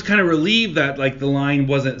 So she was kind of relieved that like the line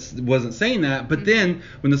wasn't saying that. But then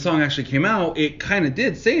when the song actually came out, it kind of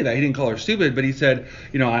did say that. He didn't call her stupid, but he said,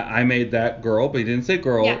 you know, I made that girl, but he didn't say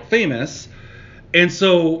girl, Yeah. famous. And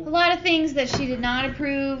so A lot of things that she did not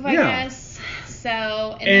approve, I Yeah. guess. So,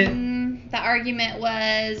 and then the argument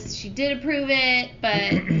was she did approve it,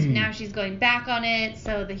 but now she's going back on it.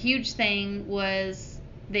 So the huge thing was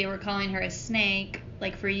they were calling her a snake,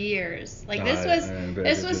 like, for years. Like,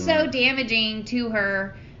 this was so damaging to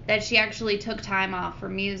her that she actually took time off for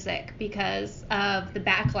music because of the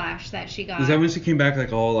backlash that she got. is that when she came back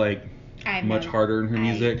like all like I have much no- harder in her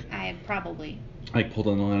music? I probably. Like pulled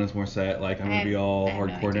on Alanis Morissette, like I'm gonna be all I have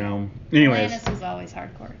no hardcore idea. now. Anyways. Alanis was always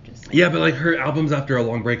hardcore. Just like, Yeah, but like her albums after a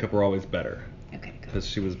long breakup were always better okay, good. because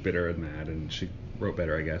she was bitter and mad and she wrote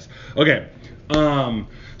better, I guess. Okay,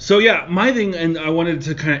 so yeah, my thing, and I wanted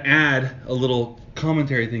to kind of add a little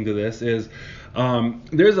commentary thing to this is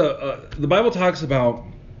there's the Bible talks about.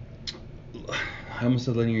 I almost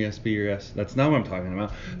said letting your yes be your yes. That's not what I'm talking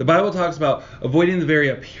about. The Bible talks about avoiding the very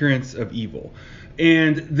appearance of evil,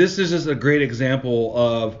 and this is just a great example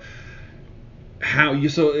of how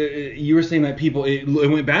you were saying that people it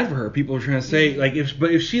went bad for her. People were trying to say like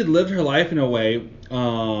if she had lived her life in a way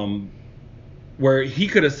where he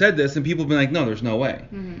could have said this and people have been like, no, there's no way.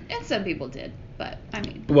 Mm-hmm. And some people did, but I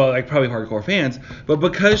mean. Well, like probably hardcore fans, but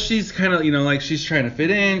because she's kind of like she's trying to fit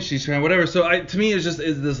in, she's trying whatever. So to me it's just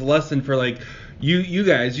this lesson for like you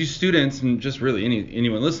guys, you students, and just really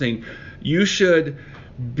anyone listening, you should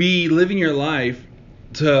be living your life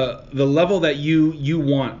to the level that you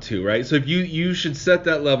want to, right? So if you should set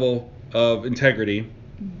that level of integrity,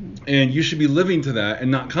 and you should be living to that and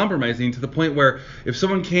not compromising to the point where if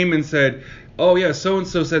someone came and said, oh yeah, so and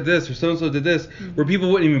so said this or so and so did this, where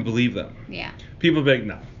people wouldn't even believe them. Yeah. People would be like,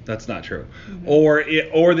 no, that's not true. Or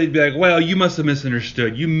they'd be like, well, you must have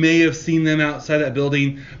misunderstood. You may have seen them outside that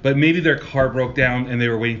building, but maybe their car broke down and they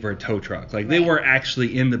were waiting for a tow truck. Like they Right. weren't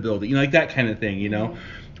actually in the building, like that kind of thing,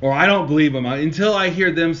 Or I don't believe them until I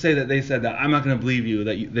hear them say that they said that. I'm not going to believe you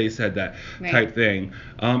that they said that Right. type thing.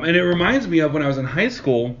 And it reminds me of when I was in high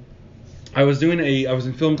school. I was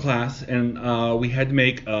in film class and we had to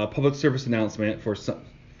make a public service announcement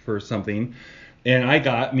for something,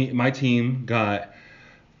 and my team got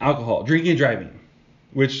alcohol, drinking and driving,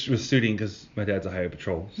 which was suiting because my dad's a highway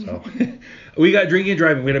patrol. So we got drinking and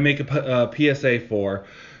driving. We had to make a PSA for,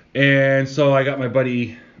 and so I got my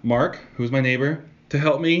buddy Mark, who's my neighbor, to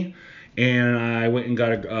help me. And I went and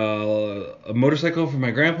got a motorcycle for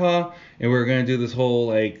my grandpa, and we were gonna do this whole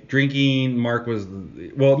like drinking. Mark was,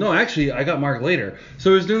 well, no, actually, I got Mark later. So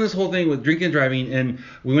he was doing this whole thing with drinking and driving, and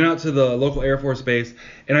we went out to the local Air Force base,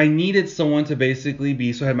 and I needed someone to basically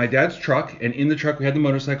be. So I had my dad's truck, and in the truck we had the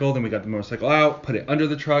motorcycle. Then we got the motorcycle out, put it under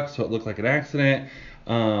the truck so it looked like an accident.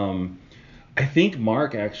 I think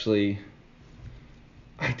Mark actually,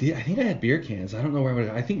 I think I had beer cans. I don't know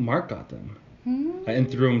where I think Mark got them.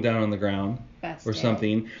 And threw them down on the ground Best or day.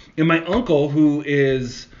 something. And my uncle, who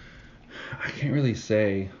is, I can't really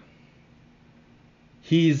say,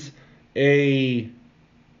 he's a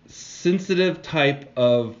sensitive type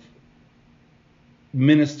of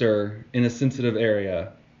minister in a sensitive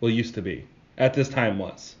area. Well, used to be. At this time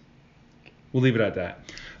was. We'll leave it at that.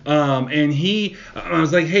 And I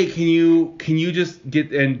was like, hey, can you just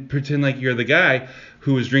get and pretend like you're the guy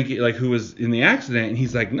who was drinking, like who was in the accident? And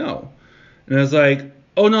he's like, no. And I was like,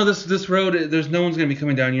 oh no, this road, there's no one's gonna be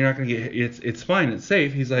coming down. You're not gonna get hit. It's fine. It's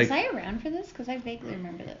safe. He's like, Was I around for this? Because I vaguely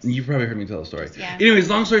remember this. you've probably heard me tell the story. Yeah. Anyways,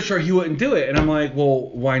 long story short, he wouldn't do it. And I'm like, well,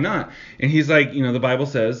 why not? And he's like, the Bible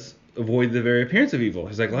says, avoid the very appearance of evil.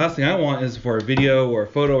 He's like, the last thing I want is for a video or a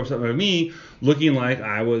photo or something of me looking like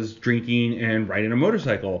I was drinking and riding a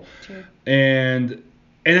motorcycle. True. And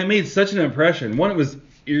it made such an impression. One, it was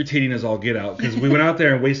irritating as all get out because we went out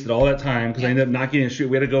there and wasted all that time because I ended up not getting to shoot.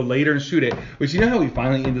 We had to go later and shoot it, which how we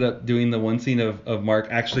finally ended up doing the one scene of Mark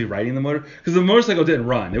actually riding the motor, because the motorcycle didn't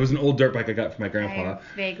run. It was an old dirt bike I got from my grandpa.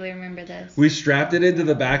 I vaguely remember this. We strapped it into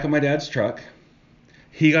the back of my dad's truck.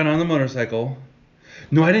 He got on the motorcycle.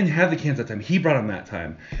 No, I didn't have the cans that time. He brought them that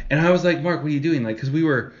time. And I was like, Mark, what are you doing? Like, because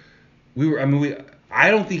I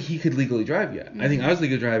don't think he could legally drive yet. I think I was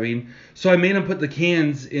legally driving. So I made him put the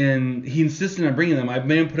cans in. He insisted on bringing them. I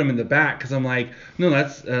made him put them in the back because I'm like, no,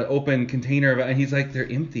 that's an open container. And he's like, they're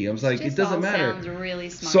empty. I was like, it doesn't matter. Sounds really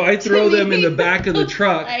smart. So I throw to them me. in the back of the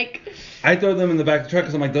truck. Like, I throw them in the back of the truck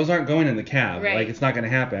because I'm like, those aren't going in the cab. Right. Like, it's not going to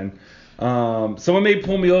happen. Someone may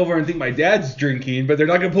pull me over and think my dad's drinking, but they're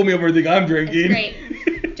not gonna pull me over and think I'm drinking. That's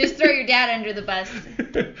great. Just throw your dad under the bus.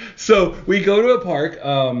 So we go to a park,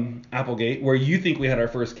 Applegate, where you think we had our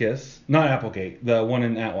first kiss. Not Applegate, the one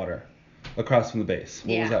in Atwater, across from the base.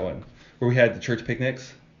 What was that one? Where we had the church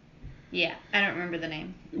picnics. Yeah, I don't remember the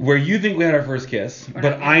name. Where you think we had our first kiss, We're but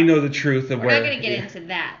not gonna- I know the truth of We're where. not gonna get into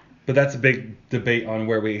that. But that's a big debate on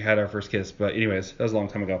where we had our first kiss. But anyways, that was a long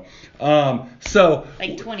time ago. So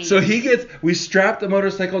Like 20 So years. we strap the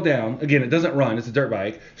motorcycle down. Again, it doesn't run. It's a dirt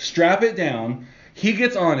bike. Strap it down. He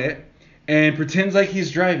gets on it and pretends like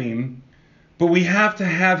he's driving. But we have to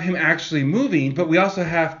have him actually moving. But we also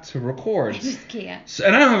have to record. I just can't. So,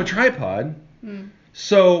 and I don't have a tripod.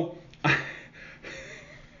 So.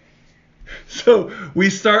 So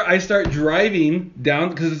I start driving down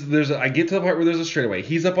because I get to the part where there's a straightaway.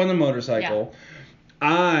 He's up on the motorcycle. Yeah.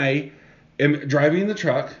 I am driving the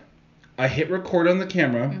truck. I hit record on the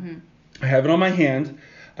camera. Mm-hmm. I have it on my hand.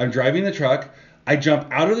 I'm driving the truck. I jump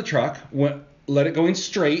out of the truck, let it going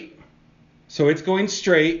straight. So it's going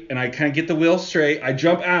straight, and I kind of get the wheel straight. I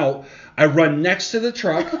jump out. I run next to the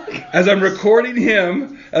truck as I'm recording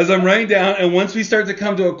him, as I'm running down. And once we start to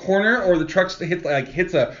come to a corner, or the truck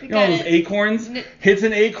hits a, all those acorns, hits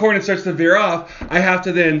an acorn and starts to veer off, I have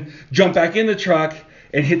to then jump back in the truck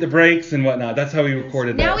and hit the brakes and whatnot. That's how we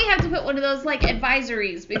recorded that. Now we have to put one of those like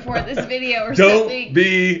advisories before this video or Don't something.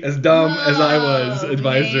 be as dumb as I was.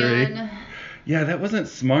 Advisory. Man. Yeah, that wasn't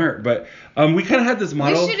smart, but we kind of had this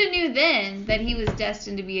model. We should have knew then that he was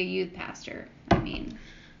destined to be a youth pastor. I mean.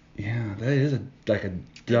 Yeah, that is a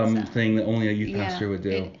dumb thing that only a youth pastor would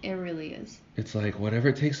do. It really is. It's like whatever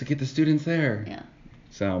it takes to get the students there. Yeah.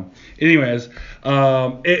 So, anyways,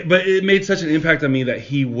 but it made such an impact on me that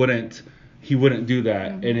he wouldn't do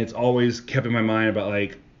that, and it's always kept in my mind about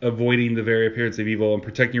like avoiding the very appearance of evil and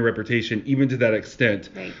protecting your reputation, even to that extent,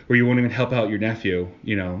 right, where you won't even help out your nephew.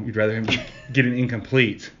 You know, you'd rather him get an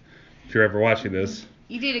incomplete. If you're ever watching this.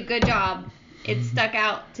 You did a good job. It stuck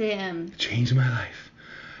out to him. It changed my life.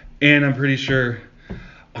 And I'm pretty sure,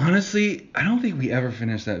 honestly, I don't think we ever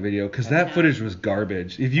finished that video because that footage was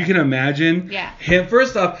garbage. If you can imagine him,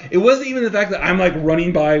 first off, it wasn't even the fact that I'm like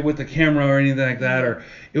running by with the camera or anything like that, or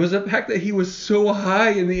it was the fact that he was so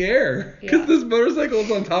high in the air because this motorcycle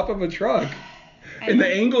was on top of a truck and the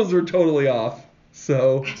angles were totally off.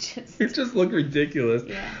 So it just looked ridiculous.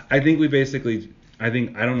 Yeah. I think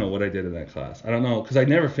I don't know what I did in that class. I don't know because I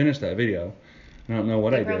never finished that video. I don't know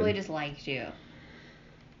what I did. They probably just liked you.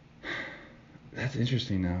 That's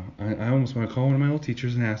interesting now. I almost want to call one of my old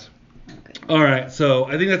teachers and ask. Okay. All right, so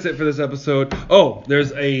I think that's it for this episode. Oh,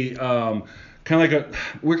 there's a kind of like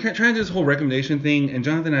we're trying to do this whole recommendation thing, and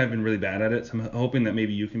Jonathan and I have been really bad at it, so I'm hoping that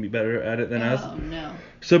maybe you can be better at it than us. Oh, no.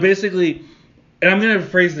 So basically, and I'm going to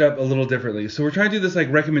phrase it up a little differently. So we're trying to do this like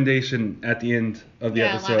recommendation at the end of the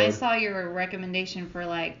episode. Yeah, I saw your recommendation for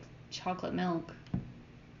like chocolate milk.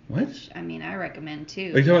 What? I mean, I recommend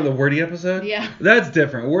too. Are you talking about the Wordy episode? Yeah. That's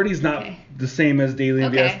different. Wordy's not the same as Daily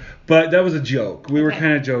MVS, but that was a joke. We were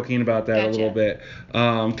kind of joking about that a little bit,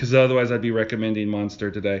 because otherwise I'd be recommending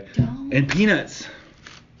Monster today. Don't. And peanuts.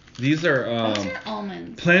 These are those are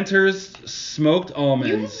almonds. Planters smoked almonds.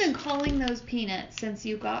 You have been calling those peanuts since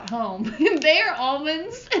you got home. They are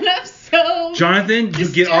almonds, and I'm so Jonathan,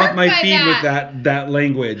 you get off my feed that. with that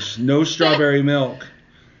language. No strawberry milk.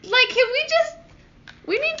 Like,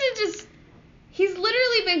 we need to just. He's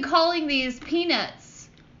literally been calling these peanuts.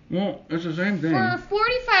 Well, it's the same thing. For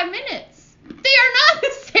 45 minutes. They are not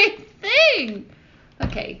the same thing.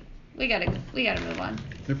 Okay, we gotta move on.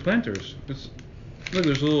 They're planters. Look,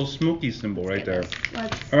 there's a little smoky symbol right there.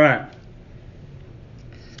 Let's. All right.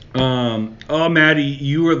 Oh, Maddie,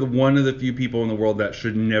 you are one of the few people in the world that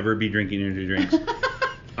should never be drinking energy drinks.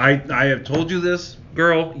 I have told you this,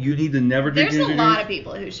 girl. You need to never drink energy drinks. There's a lot of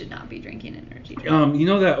people who should not be drinking energy drinks. You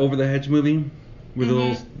know that Over the Hedge movie with the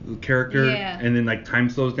little character Yeah. and then like time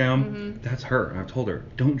slows down? That's her. I've told her,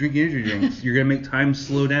 don't drink energy drinks. You're going to make time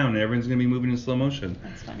slow down and everyone's going to be moving in slow motion.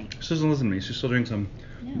 That's funny. She doesn't listen to me. She still drinks them.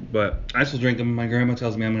 Yeah. But I still drink them. My grandma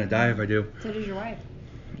tells me I'm going to die if I do. So does your wife.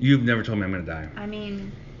 You've never told me I'm going to die. I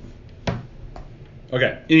mean.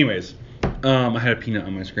 Okay, anyways. I had a peanut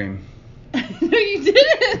on my screen. No, you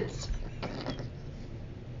didn't.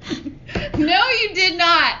 No, you did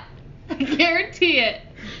not. I guarantee it.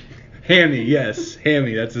 Hammy, yes.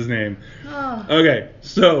 Hammy, that's his name. Oh. Okay,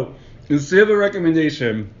 so instead of a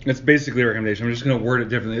recommendation, it's basically a recommendation. I'm just going to word it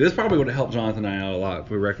differently. This probably would have helped Jonathan and I out a lot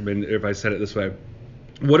if I said it this way.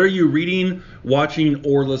 What are you reading, watching,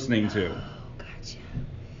 or listening to? Gotcha.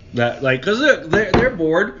 That, like, because they're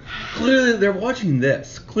bored. Clearly, they're watching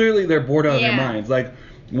this. Clearly, they're bored out of their minds. Like,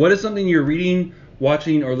 what is something you're reading,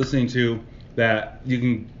 watching or listening to that you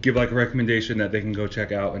can give like a recommendation that they can go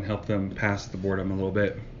check out and help them pass the boredom a little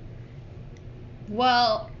bit?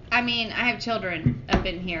 Well, I mean, I have children up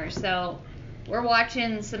in here, so we're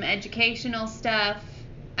watching some educational stuff.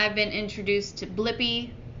 I've been introduced to Blippi.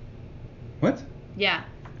 What? Yeah.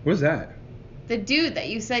 What is that? The dude that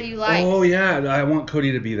you said you liked. Oh yeah, I want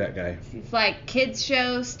Cody to be that guy. It's like kids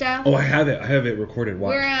show stuff. Oh, I have it recorded.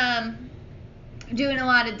 Watch. We're doing a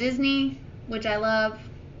lot of Disney, which I love.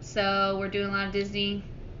 So we're doing a lot of Disney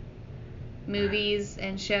movies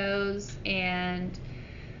and shows, and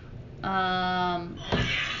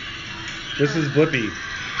This is Blippi.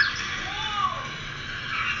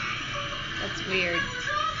 that's weird.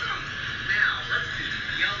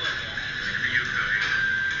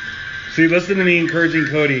 See, listen to me encouraging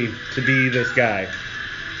Cody to be this guy.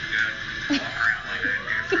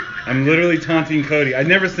 I'm literally taunting Cody. I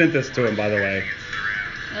never sent this to him, by the way.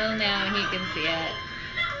 Oh, now he can see it.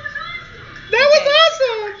 That was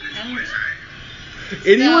awesome!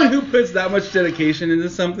 Anyone So- who puts that much dedication into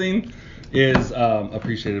something is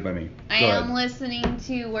appreciated by me. I Go am ahead. listening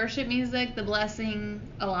to worship music, The Blessing,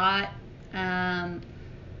 a lot. I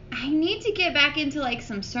need to get back into like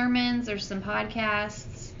some sermons or some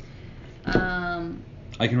podcasts.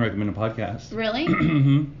 I can recommend a podcast. Really?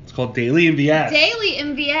 It's called Daily MVS. Daily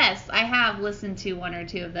MVS. I have listened to one or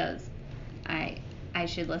two of those. I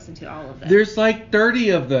should listen to all of them. There's like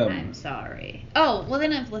 30 of them. I'm sorry. Oh, well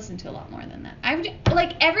then I've listened to a lot more than that. I've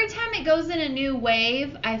like every time it goes in a new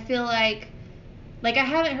wave, I feel like I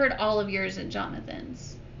haven't heard all of yours at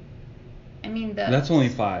Jonathan's. I mean That's only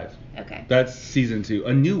 5. Okay. That's season 2.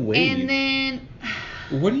 A new wave. And then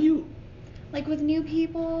What do you... like with new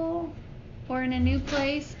people or in a new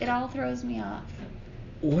place, it all throws me off.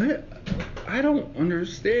 What? I don't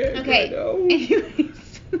understand. Okay. I know.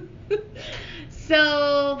 Anyways.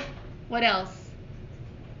 So, what else?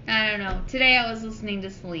 I don't know. Today I was listening to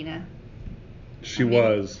Selena. She I mean,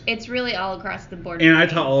 was. It's really all across the board. And for I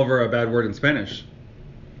me. taught Oliver a bad word in Spanish.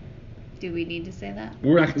 Do we need to say that?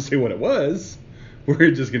 We're not going to say what it was.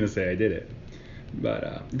 We're just going to say I did it. But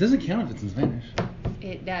it doesn't count if it's in Spanish.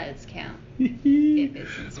 It does count if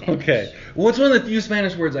it's in Spanish. Okay. Well, it's one of the few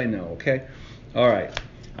Spanish words I know, okay? All right.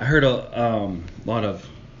 I heard a lot of...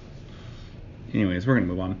 Anyways, we're going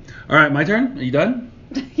to move on. All right, my turn? Are you done?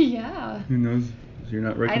 Yeah. Who knows? You're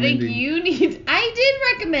not I recommending... think you need... I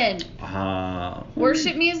did recommend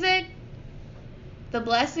worship music, The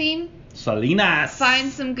Blessing, Salinas. find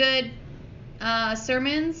some good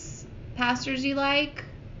sermons, pastors you like,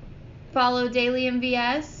 follow Daily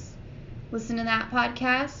MVS, listen to that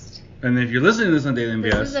podcast. And if you're listening to this on Daily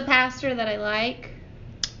MVS... This is a pastor that I like.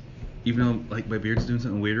 Even though like my beard's doing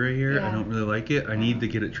something weird right here, I Yeah. don't really like it. I need to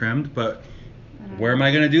get it trimmed, but I don't where know. am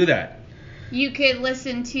I gonna do that? You could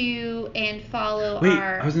listen to and follow Wait,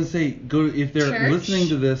 our... I was gonna say go if they're church? listening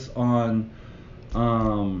to this on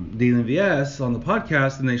Daily MVS on the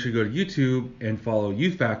podcast, then they should go to YouTube and follow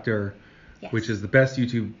Youth Factor, Yes. which is the best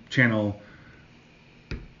YouTube channel.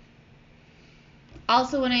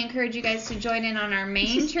 Also want to encourage you guys to join in on our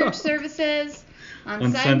main Stop. church services on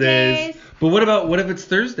Sundays. Sundays. But what if it's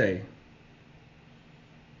Thursday?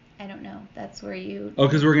 I don't know. That's where you... Oh,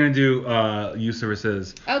 because we're gonna do youth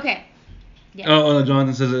services. Okay. Yeah. Oh,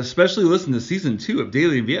 Jonathan says especially listen to season 2 of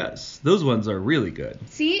Daily MVS. Those ones are really good.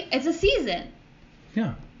 See? It's a season.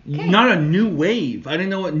 Yeah. Okay. Not a new wave. I didn't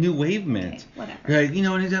know what new wave meant. Okay, whatever. Like,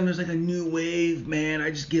 anytime there's like a new wave, man, I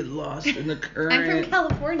just get lost in the current. I'm from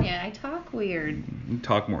California. I talk weird. You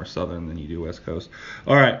talk more southern than you do West Coast.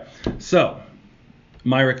 All right. So,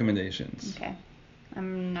 my recommendations. Okay.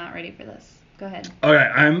 I'm not ready for this. Go ahead. All right.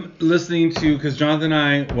 I'm listening to, because Jonathan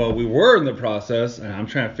and I, well, we were in the process, and I'm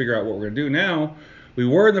trying to figure out what we're going to do now. We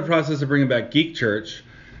were in the process of bringing back Geek Church.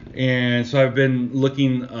 And so I've been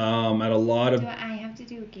looking at a lot of... Do I have to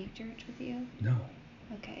do a Geek Church with you? No.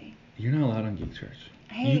 Okay. You're not allowed on Geek Church.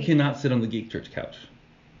 Hey. You cannot sit on the Geek Church couch.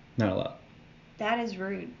 Not allowed. That is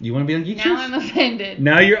rude. You want to be on Geek Now Church? I'm offended.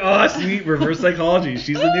 Now you're sweet reverse psychology.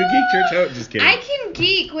 She's the new Geek Church host. Just kidding. I can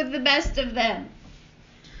geek with the best of them.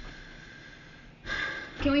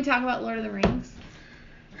 Can we talk about Lord of the Rings?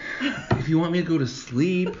 If you want me to go to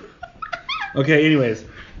sleep. Okay. Anyways,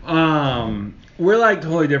 we're like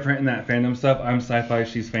totally different in that fandom stuff. I'm sci-fi.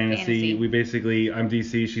 She's fantasy. Fantasy. I'm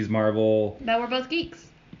DC. She's Marvel. But we're both geeks.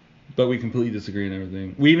 But we completely disagree on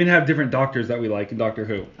everything. We even have different doctors that we like in Doctor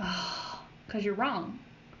Who. Oh, because you're wrong.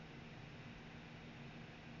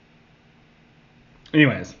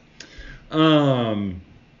 Anyways,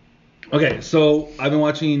 okay, so I've been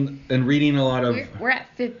watching and reading a lot of. We're at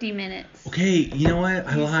 50 minutes. Okay, you know what?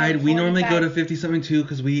 I You lied. said We normally go to 45. 50-something too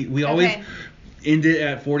because we always. Okay. end it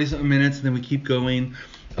at 40-something minutes, and then we keep going.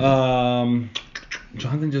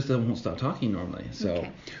 Jonathan just won't stop talking normally. So,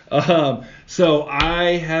 Okay. So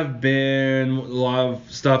I have been a lot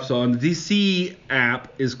of stuff. So on the DC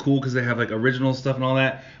app is cool because they have like original stuff and all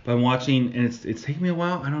that. But I'm watching, and it's taking me a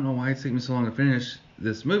while. I don't know why it's taking me so long to finish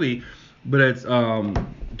this movie, but it's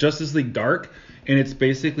Justice League Dark, and it's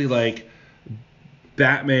basically like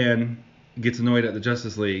Batman gets annoyed at the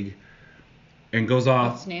Justice League and goes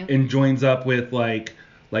off and joins up with like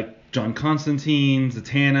John Constantine,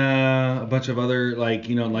 Zatanna, a bunch of other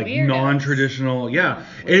Weirdos. non-traditional,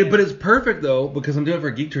 but it's perfect though because I'm doing it for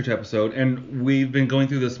a Geek Church episode, and we've been going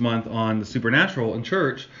through this month on the supernatural in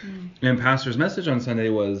church, and Pastor's message on Sunday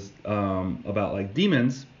was about like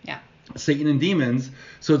demons, Satan and demons,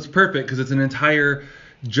 so it's perfect because it's an entire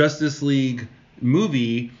Justice League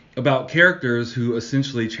movie about characters who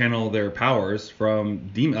essentially channel their powers from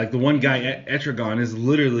demon. Like the one guy, Etrigan, is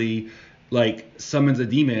literally like summons a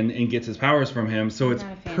demon and gets his powers from him. So it's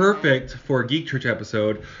perfect for a Geek Church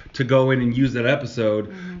episode to go in and use that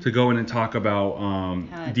episode to go in and talk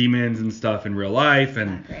about demons and stuff in real life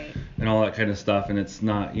and all that kind of stuff. And it's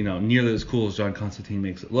not, nearly as cool as John Constantine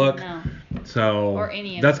makes it look. No. So or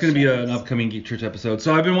any of that's the going to be shows. an upcoming Geek Church episode.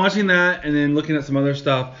 So I've been watching that and then looking at some other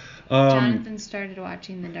stuff. Jonathan started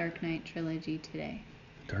watching the Dark Knight trilogy today.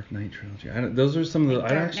 Dark Knight trilogy. Those are some of the.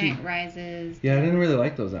 Dark Knight Rises. Yeah, I didn't really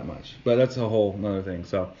like those that much, but that's a whole another thing.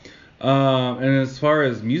 So, and as far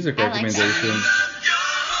as music recommendations,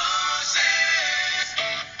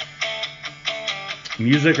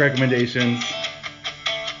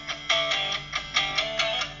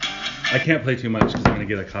 I can't play too much because I'm gonna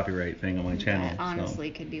get a copyright thing on my channel. That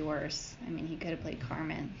honestly could be worse. I mean, he could have played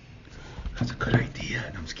Carmen. That's a good idea.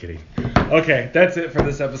 No, I'm just kidding. Okay, that's it for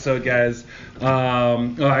this episode, guys.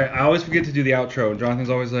 I always forget to do the outro. Jonathan's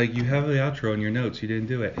always like, you have the outro in your notes. You didn't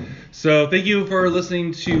do it. So thank you for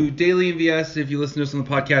listening to Daily MVS. If you listen to us on the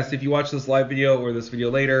podcast, if you watch this live video or this video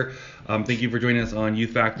later, thank you for joining us on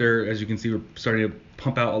Youth Factor. As you can see, we're starting to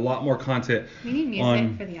pump out a lot more content. We need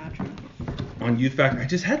music for the outro. On Youth Factor. I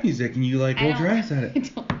just had music and you rolled your eyes at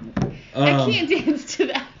it. I can't dance to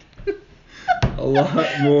that. A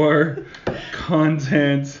lot more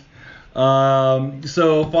content.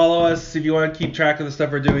 So follow us if you want to keep track of the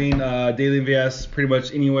stuff we're doing. Daily MVS, pretty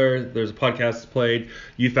much anywhere there's a podcast played.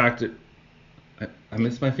 Youth Factor. I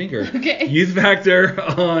missed my finger. Okay. Youth Factor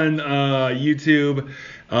on YouTube,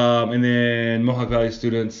 and then Mohawk Valley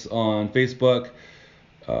Students on Facebook.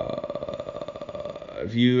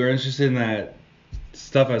 If you are interested in that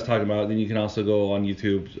stuff I was talking about, then you can also go on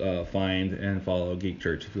YouTube, find and follow Geek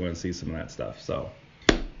Church if you want to see some of that stuff. So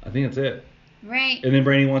I think that's it. Right. And then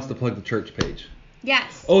Brandy wants to plug the church page.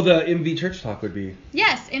 Yes. Oh, the MV Church Talk would be.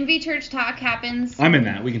 Yes, MV Church Talk happens. I'm in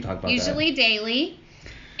that. We can talk about usually daily.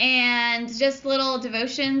 And just little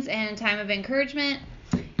devotions and time of encouragement.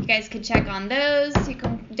 You guys can check on those. You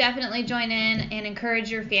can definitely join in and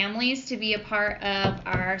encourage your families to be a part of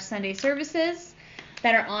our Sunday services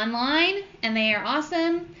that are online, and they are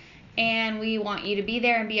awesome, and we want you to be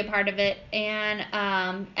there and be a part of it. And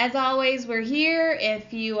as always, we're here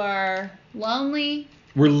if you are lonely.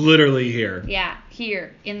 We're literally here. Yeah,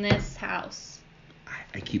 here in this house.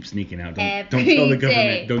 I keep sneaking out. Don't tell the government.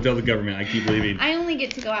 Day. Don't tell the government. I keep leaving. I only get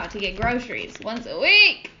to go out to get groceries once a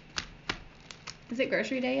week. Is it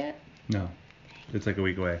grocery day yet? No. It's like a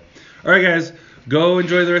week away. All right, guys. Go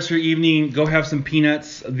enjoy the rest of your evening. Go have some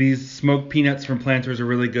peanuts. These smoked peanuts from Planters are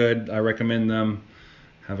really good. I recommend them.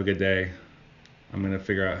 Have a good day. I'm going to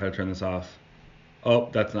figure out how to turn this off. Oh,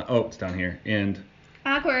 that's not. Oh, it's down here. And.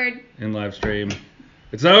 Awkward. In live stream.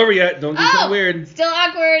 It's not over yet. Don't do something weird. Still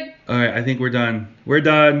awkward. All right. I think we're done. We're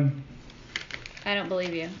done. I don't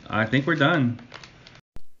believe you. I think we're done.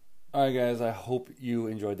 All right, guys. I hope you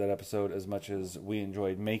enjoyed that episode as much as we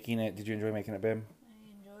enjoyed making it. Did you enjoy making it, Bim? I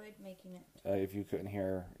enjoyed making it. If you couldn't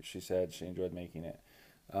hear, she said she enjoyed making it.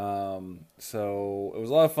 So it was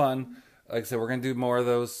a lot of fun. Like I said, we're going to do more of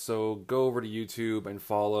those. So go over to YouTube and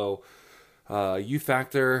follow Youth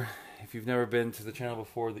Factor. If you've never been to the channel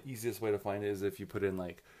before, the easiest way to find it is if you put in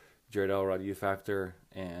like Jared Elrod Youth Factor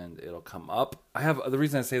and it'll come up. I have the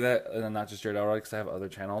reason I say that, and not just Jared Elrod, because I have other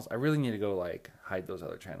channels. I really need to go like hide those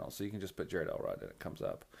other channels, so you can just put Jared Elrod and it comes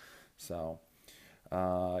up. So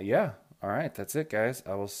yeah, all right, that's it, guys.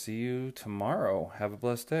 I will see you tomorrow. Have a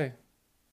blessed day.